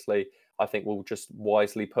ridiculously. I think we'll just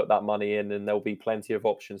wisely put that money in, and there'll be plenty of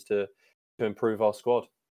options to improve our squad.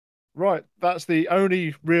 Right, that's the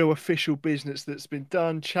only real official business that's been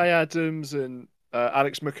done. Che Adams and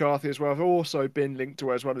Alex McCarthy as well have also been linked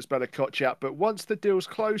to, as well as Bella Kotchap. But once the deal's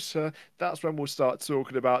closer, that's when we'll start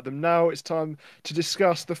talking about them. Now it's time to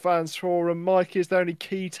discuss the fans forum. Mike, is there any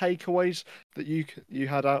key takeaways that you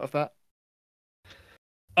had out of that?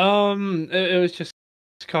 It was just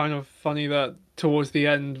kind of funny that towards the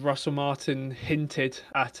end, Russell Martin hinted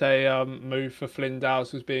at a move for Flynn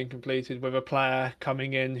Dowes was being completed, with a player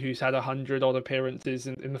coming in who's had 100 odd appearances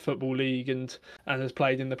in the Football League and has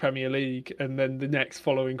played in the Premier League. And then the next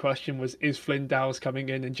following question was, is Flynn Dowes coming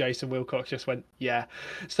in? And Jason Wilcox just went, yeah.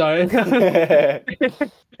 So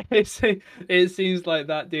it seems like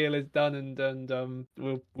that deal is done, and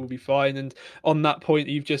we'll be fine. And on that point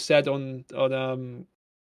you've just said on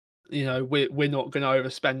we're not going to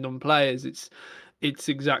overspend on players. It's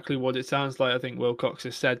exactly what it sounds like. I think Wilcox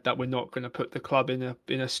has said that we're not going to put the club in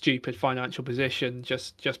a stupid financial position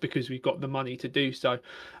just because we've got the money to do so.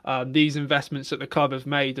 These investments that the club have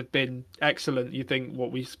made have been excellent. You think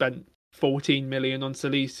what we spent 14 million on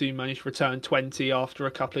Salisu, managed to return 20 after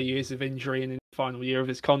a couple of years of injury and in the final year of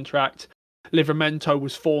his contract. Livramento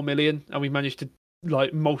was 4 million, and we managed to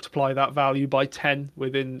multiply that value by 10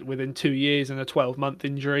 within 2 years and a 12-month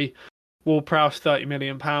injury. Ward-Prowse, £30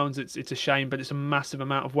 million. It's a shame, but it's a massive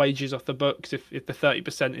amount of wages off the books. If the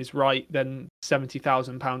 30% is right, then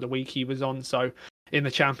 £70,000 a week he was on. So in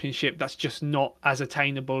the Championship, that's just not as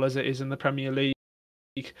attainable as it is in the Premier League.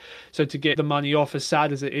 So to get the money off, as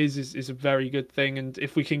sad as it is a very good thing. And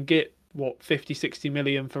if we can get 50-60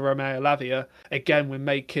 million for Romeo Lavia, again we're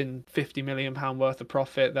making £50 million worth of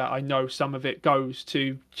profit. That I know some of it goes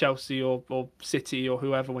to Chelsea or City or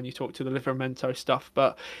whoever when you talk to the Livramento stuff,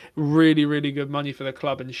 but really, really good money for the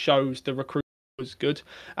club, and shows the recruitment was good.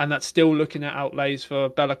 And that's still looking at outlays for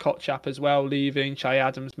Bella Kotchap as well leaving, Che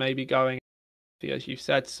Adams maybe going, as you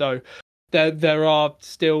said. So there are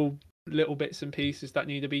still little bits and pieces that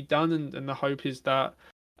need to be done, and the hope is that,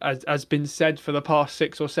 as has been said for the past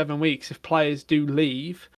 6 or 7 weeks, if players do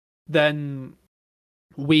leave, then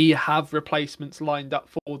we have replacements lined up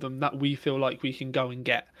for them that we feel like we can go and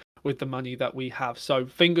get with the money that we have. So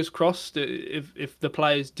fingers crossed, if the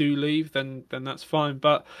players do leave, then that's fine.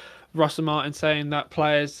 But Russell Martin saying that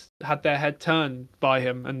players had their head turned by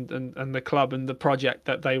him and the club and the project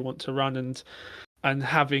that they want to run, and and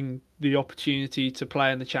having the opportunity to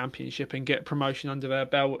play in the Championship and get promotion under their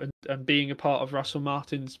belt and being a part of Russell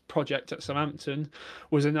Martin's project at Southampton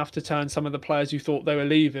was enough to turn some of the players who thought they were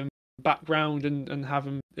leaving back round and have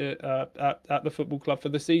them at the football club for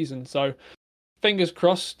the season. So fingers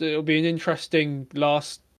crossed, it'll be an interesting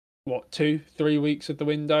last 2-3 weeks of the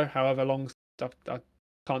window, however long. I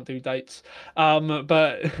can't do dates,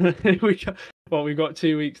 but we've got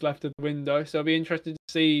 2 weeks left of the window, so I'll be interested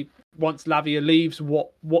to see once Lavia leaves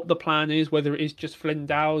what the plan is, whether it is just Flynn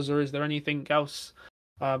Dowes or is there anything else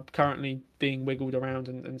currently being wiggled around,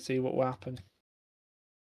 and see what will happen.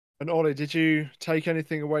 And Ollie, did you take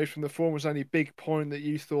anything away from the form? Was there any big point that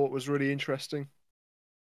you thought was really interesting?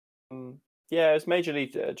 Yeah, it was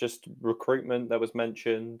majorly just recruitment that was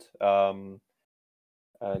mentioned,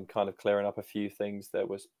 and kind of clearing up a few things that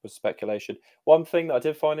was speculation. One thing that I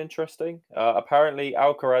did find interesting, apparently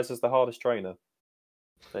Alcaraz is the hardest trainer.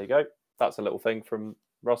 There you go. That's a little thing from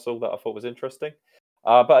Russell that I thought was interesting.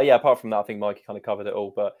 But yeah, apart from that, I think Mikey kind of covered it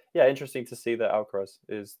all. But yeah, interesting to see that Alcaraz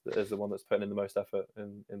is the one that's putting in the most effort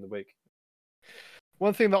in the week.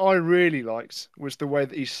 One thing that I really liked was the way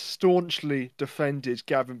that he staunchly defended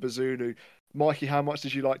Gavin Bazunu. Mikey, how much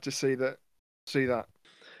did you like to see that?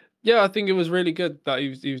 Yeah, I think it was really good that he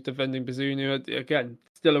was defending Bazunu. Again,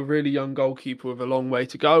 still a really young goalkeeper with a long way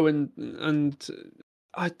to go, and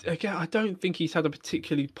I don't think he's had a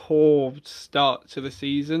particularly poor start to the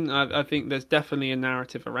season. I think there's definitely a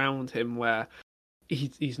narrative around him where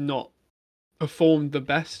he's not performed the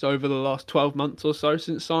best over the last 12 months or so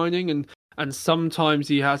since signing, and sometimes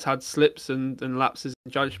he has had slips and lapses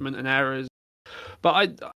in judgment and errors.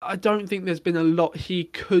 But I don't think there's been a lot he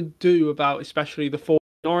could do about, especially the 4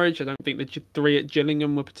 at Norwich. I don't think the 3 at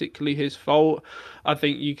Gillingham were particularly his fault. I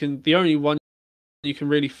think the only one you can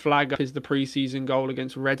really flag up is the pre-season goal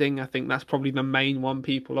against Reading. I think that's probably the main one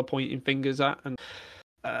people are pointing fingers at, and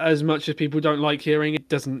as much as people don't like hearing it,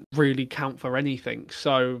 doesn't really count for anything.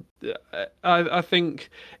 So I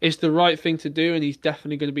think it's the right thing to do, and he's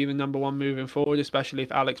definitely going to be the number one moving forward, especially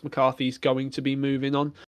if Alex McCarthy's going to be moving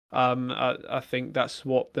on. I think that's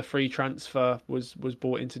what the free transfer was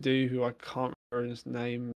brought in to do, who I can't remember his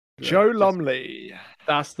name. Joe Lumley.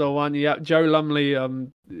 That's the one. Yeah, Joe Lumley.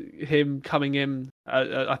 Him coming in.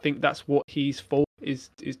 I think that's what he's for, is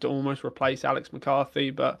to almost replace Alex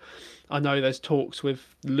McCarthy. But I know there's talks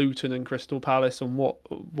with Luton and Crystal Palace and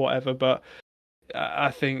whatever. But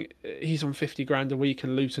I think he's on 50 grand a week,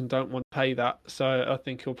 and Luton don't want to pay that. So I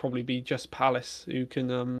think he'll probably be just Palace who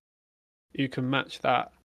can match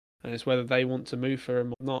that, and it's whether they want to move for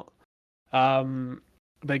him or not.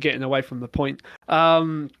 They're getting away from the point.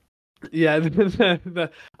 Yeah,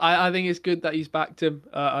 I think it's good that he's backed him.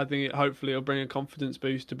 I think hopefully it'll bring a confidence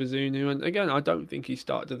boost to Bazunu. And again, I don't think he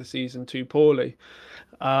started the season too poorly.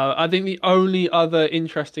 I think the only other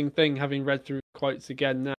interesting thing, having read through quotes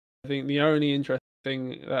again now, I think the only interesting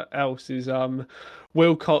thing else is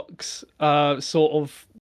Wilcox sort of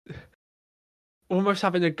almost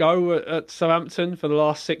having a go at Southampton for the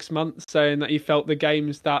last 6 months, saying that he felt the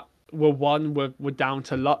games that were won were down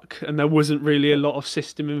to luck, and there wasn't really a lot of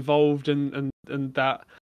system involved, and that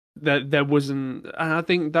there wasn't. And I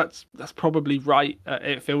think that's probably right.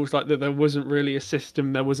 It feels like that there wasn't really a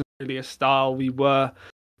system, there wasn't really a style.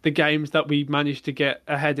 The games that we managed to get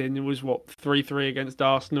ahead in, it was 3-3 against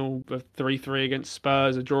Arsenal, 3-3 against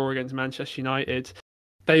Spurs, a draw against Manchester United.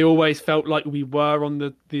 They always felt like we were on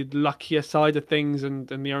the luckier side of things, and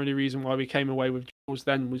the only reason why we came away with draws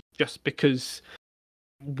then was just because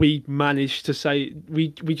we managed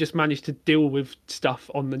to deal with stuff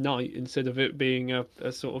on the night instead of it being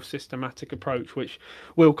a sort of systematic approach, which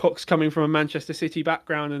Wilcox, coming from a Manchester City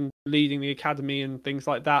background and leading the academy and things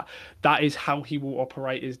like that is how he will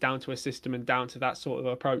operate, is down to a system and down to that sort of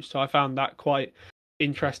approach. So I found that quite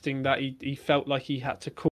interesting, that he felt like he had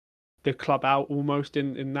to call the club out almost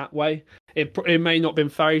in that way. It may not have been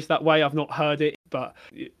phrased that way, I've not heard it, but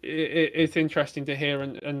it's interesting to hear,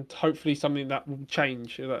 and hopefully something that will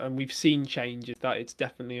change, and we've seen changes, that it's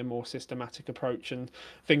definitely a more systematic approach, and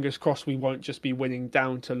fingers crossed we won't just be winning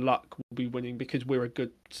down to luck, we'll be winning because we're a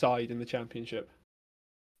good side in the Championship.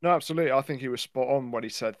 No, absolutely. I think he was spot on when he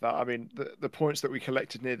said that. I mean, the points that we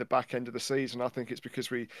collected near the back end of the season, I think it's because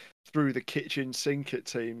we threw the kitchen sink at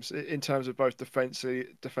teams in terms of both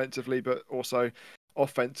defensively, but also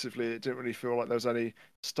offensively. It didn't really feel like there was any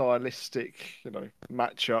stylistic,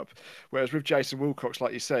 matchup. Whereas with Jason Wilcox,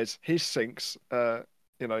 like you said, his sinks, on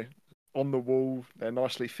the wall, they're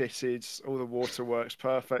nicely fitted. All the water works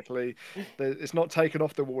perfectly. It's not taken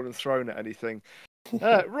off the wall and thrown at anything.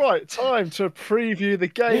 Right, time to preview the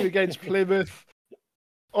game against Plymouth.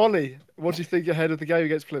 Ollie, what do you think ahead of the game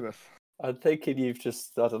against Plymouth? I'm thinking you've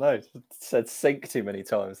just, I don't know, said sink too many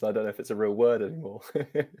times. I don't know if it's a real word anymore.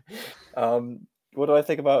 What do I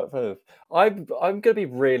think about Plymouth? I'm going to be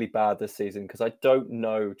really bad this season because I don't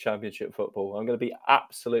know Championship football. I'm going to be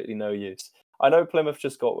absolutely no use. I know Plymouth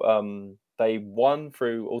just got, they won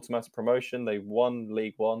through automatic promotion. They won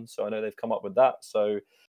League One, so I know they've come up with that. So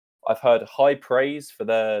I've heard high praise for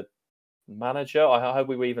their manager. I heard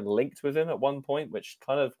we were even linked with him at one point, which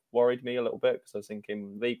kind of worried me a little bit because I was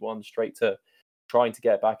thinking League One straight to trying to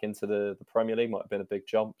get back into the Premier League might have been a big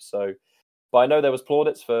jump. So, but I know there was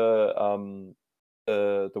plaudits for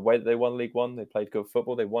the way that they won League One. They played good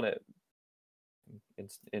football. They won it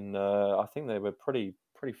in I think they were pretty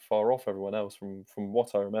far off everyone else from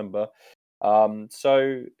what I remember.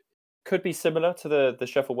 So could be similar to the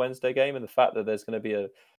Sheffield Wednesday game and the fact that there's going to be a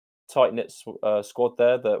tight-knit squad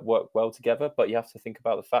there that work well together, but you have to think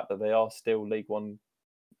about the fact that they are still League One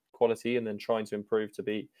quality and then trying to improve to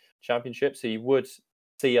be Championship. So you would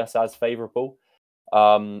see us as favourable.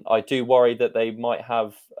 I do worry that they might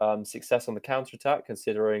have success on the counter-attack,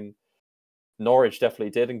 considering Norwich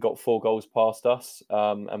definitely did and got 4 goals past us,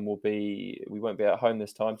 and we won't be at home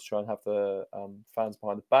this time to try and have the fans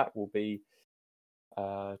behind the back. We'll be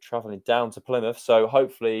traveling down to Plymouth, so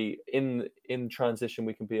hopefully in transition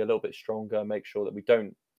we can be a little bit stronger, make sure that we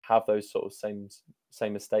don't have those sort of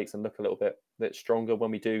same mistakes and look a little bit stronger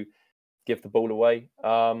when we do give the ball away.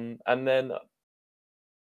 And then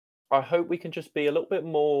I hope we can just be a little bit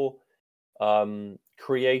more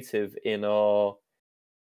creative in our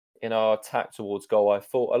attack towards goal. I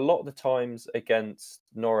thought a lot of the times against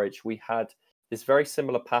Norwich we had this very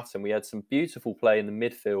similar pattern. We had some beautiful play in the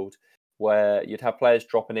midfield where you'd have players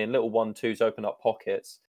dropping in, little 1-2s, open up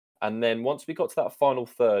pockets. And then once we got to that final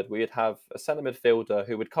third, we'd have a centre midfielder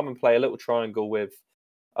who would come and play a little triangle with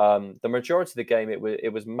the majority of the game.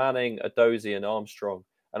 It was Manning, Adozie and Armstrong.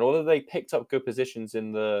 And although they picked up good positions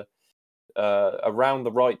in the around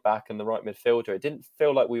the right back and the right midfielder, it didn't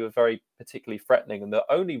feel like we were very particularly threatening. And the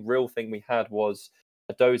only real thing we had was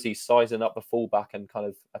Adozie sizing up the fullback and kind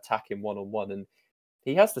of attacking one-on-one. And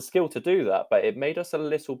he has the skill to do that, but it made us a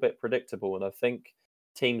little bit predictable. And I think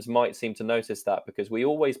teams might seem to notice that because we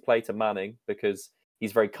always play to Manning because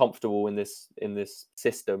he's very comfortable in this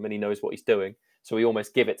system and he knows what he's doing. So we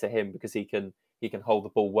almost give it to him because he can hold the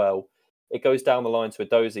ball well. It goes down the line to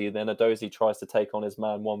Adozie, and then Adozie tries to take on his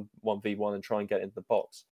man 1v1 and try and get into the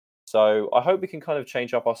box. So I hope we can kind of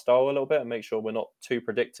change up our style a little bit and make sure we're not too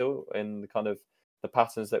predictable in the kind of the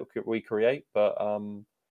patterns that we create. But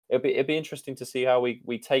it'd be interesting to see how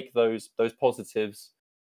we take those positives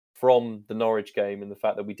from the Norwich game and the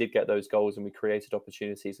fact that we did get those goals and we created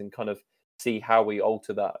opportunities and kind of see how we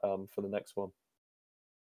alter that for the next one.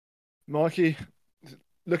 Mikey,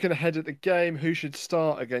 looking ahead at the game, who should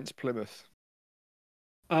start against Plymouth?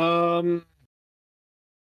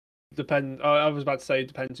 Depend. I was about to say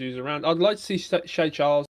depends who's around. I'd like to see Shea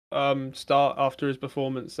Charles start after his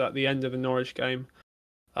performance at the end of the Norwich game.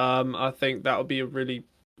 I think that would be a really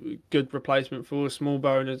good replacement for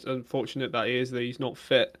Smallbone, as unfortunate that is that he's not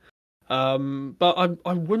fit. But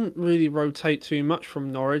I wouldn't really rotate too much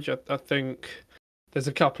from Norwich. I think there's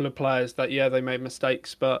a couple of players that, yeah, they made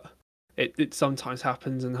mistakes, but it sometimes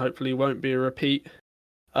happens and hopefully won't be a repeat.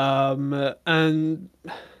 And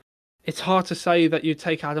it's hard to say that you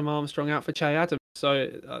take Adam Armstrong out for Che Adams.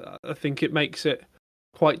 So I think it makes it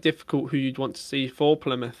quite difficult who you'd want to see for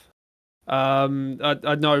Plymouth. I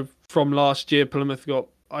know from last year Plymouth got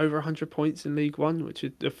over 100 points in League One, which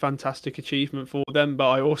is a fantastic achievement for them. But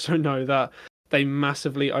I also know that they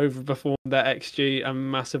massively overperformed their XG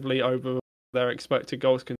and massively over their expected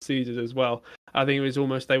goals conceded as well. I think it was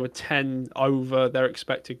almost they were 10 over their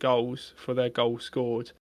expected goals for their goals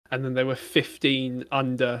scored. And then they were 15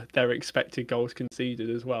 under their expected goals conceded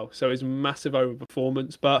as well. So it's massive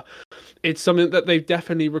overperformance, but it's something that they've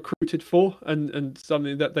definitely recruited for and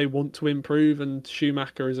something that they want to improve. And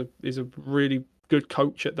Schumacher is a really good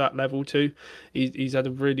coach at that level too. He's had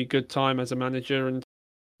a really good time as a manager, and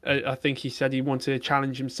I think he said he wanted to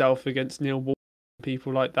challenge himself against Neil Ward,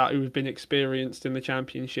 people like that who have been experienced in the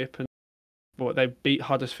Championship. And what they beat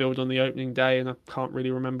Huddersfield on the opening day, and I can't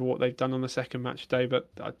really remember what they've done on the second match day. But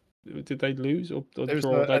did they lose or There was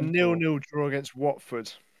draw? a 0-0 draw against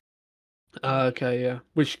Watford. Okay, yeah,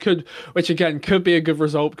 which again could be a good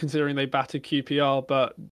result considering they battered QPR,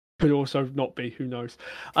 but could also not be. Who knows?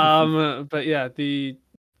 But yeah, the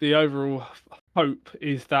overall hope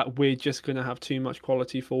is that we're just going to have too much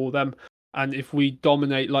quality for them. And if we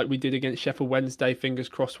dominate like we did against Sheffield Wednesday, fingers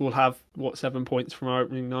crossed, we'll have 7 points from our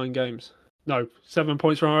opening 9 games. No, 7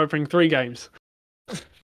 points from our opening 3 games.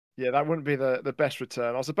 Yeah, that wouldn't be the best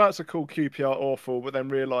return. I was about to call QPR awful, but then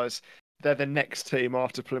realised they're the next team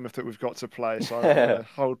after Plymouth that we've got to play, so I'm going to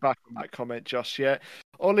hold back on that comment just yet.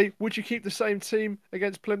 Ollie, would you keep the same team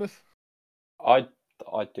against Plymouth? I'd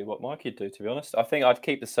do what Mikey'd do, to be honest. I think I'd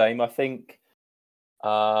keep the same. I think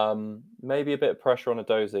maybe a bit of pressure on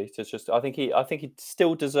Adozie to just. I think he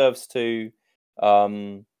still deserves to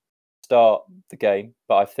start the game,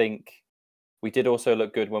 but I think we did also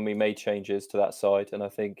look good when we made changes to that side, and I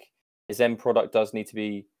think his end product does need to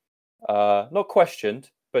be not questioned,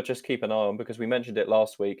 but just keep an eye on, because we mentioned it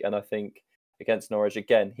last week, and I think against Norwich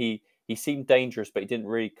again, he seemed dangerous, but he didn't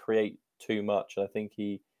really create too much, and I think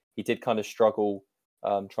he did kind of struggle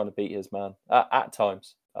trying to beat his man at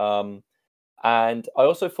times. And I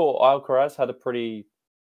also thought Alcaraz had a pretty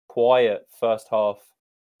quiet first half,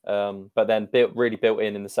 but then really built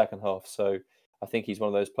in the second half. So I think he's one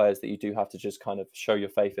of those players that you do have to just kind of show your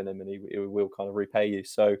faith in him, and he will kind of repay you.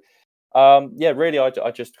 So really,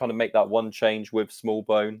 I just kind of make that one change with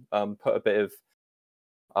Smallbone, put a bit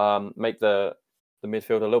of make the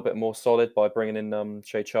midfield a little bit more solid by bringing in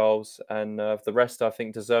Shea Charles, and the rest I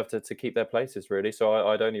think deserve to keep their places, really. So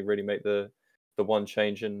I'd only really make the one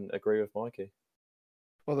change and agree with Mikey.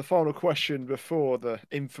 Well, the final question before the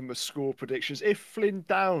infamous score predictions: if Flynn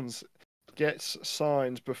Downs gets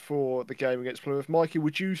signed before the game against Plymouth, Mikey,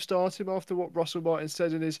 would you start him after what Russell Martin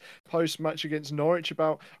said in his post-match against Norwich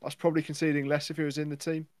about us probably conceding less if he was in the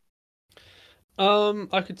team?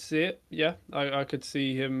 I could see it. Yeah, I could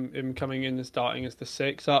see him coming in and starting as the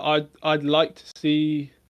 6. I'd like to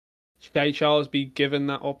see Shea Charles be given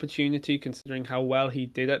that opportunity, considering how well he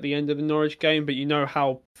did at the end of the Norwich game. But you know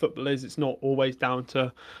how football is; it's not always down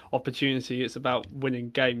to opportunity; it's about winning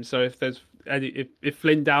games. So if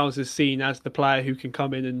Flynn Downs is seen as the player who can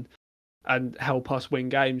come in and help us win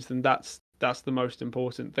games, then that's the most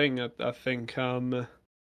important thing. I think.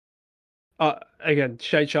 Again,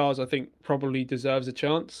 Shea Charles, I think, probably deserves a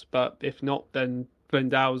chance, but if not, then Flynn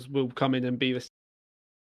Downs will come in and be the.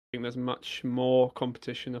 I think there's much more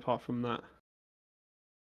competition apart from that.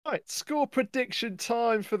 Right, score prediction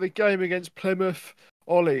time for the game against Plymouth.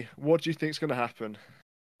 Ollie, what do you think is going to happen?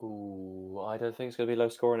 Ooh, I don't think it's going to be low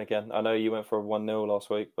scoring again. I know you went for a 1-0 last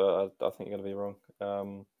week, but I think you're going to be wrong.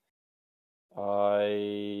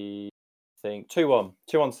 I think 2-1.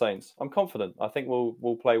 2-1 Saints. I'm confident. I think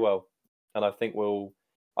we'll play well, and I don't think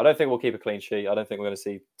we'll keep a clean sheet. I don't think we're going to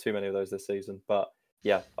see too many of those this season. But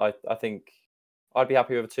yeah, I think I'd be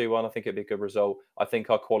happy with a 2-1. I think it'd be a good result. I think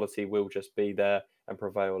our quality will just be there and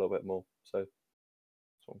prevail a little bit more. So that's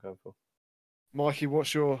what I'm going for. Mikey,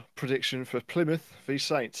 what's your prediction for Plymouth v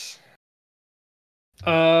Saints?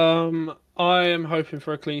 I am hoping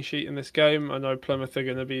for a clean sheet in this game. I know Plymouth are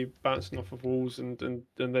going to be bouncing off of walls, and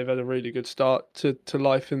they've had a really good start to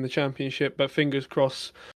life in the Championship. But fingers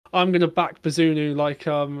crossed, I'm going to back Bazunu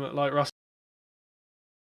like Russ,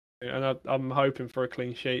 and I'm hoping for a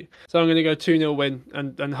clean sheet. So I'm going to go 2-0 win,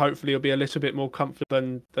 and hopefully it'll be a little bit more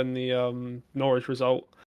comfortable than the Norwich result,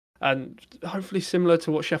 and hopefully similar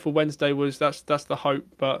to what Sheffield Wednesday was. That's the hope,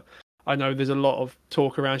 but I know there's a lot of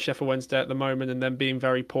talk around Sheffield Wednesday at the moment and them being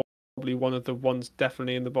very poor, probably one of the ones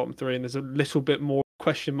definitely in the bottom 3, and there's a little bit more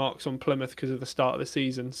question marks on Plymouth because of the start of the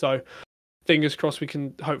season. So fingers crossed we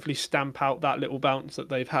can hopefully stamp out that little bounce that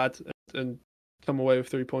they've had and come away with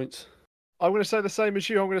 3 points. I'm going to say the same as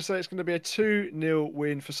you. I'm going to say it's going to be a 2-0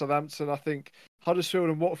 win for Southampton. I think Huddersfield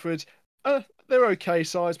and Watford, they're okay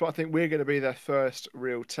sides, but I think we're going to be their first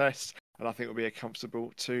real test, and I think it'll be a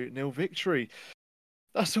comfortable 2-0 victory.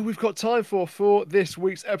 That's all we've got time for this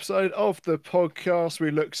week's episode of the podcast.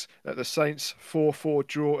 We looked at the Saints' 4-4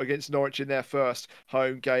 draw against Norwich in their first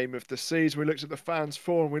home game of the season. We looked at the fans'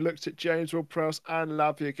 forum. We looked at James Ward-Prowse and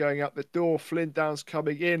Lavia going out the door. Flynn Downs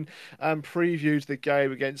coming in, and previewed the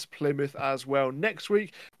game against Plymouth as well. Next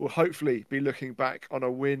week, we'll hopefully be looking back on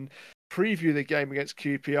a win, preview the game against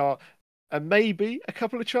QPR, and maybe a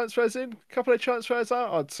couple of transfers in, a couple of transfers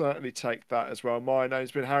out. I'd certainly take that as well. My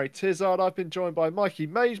name's been Harry Tizard. I've been joined by Mikey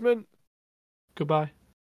Maidman. Goodbye.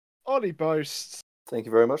 Ollie Boasts. Thank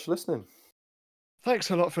you very much for listening. Thanks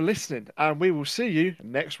a lot for listening, and we will see you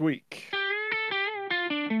next week.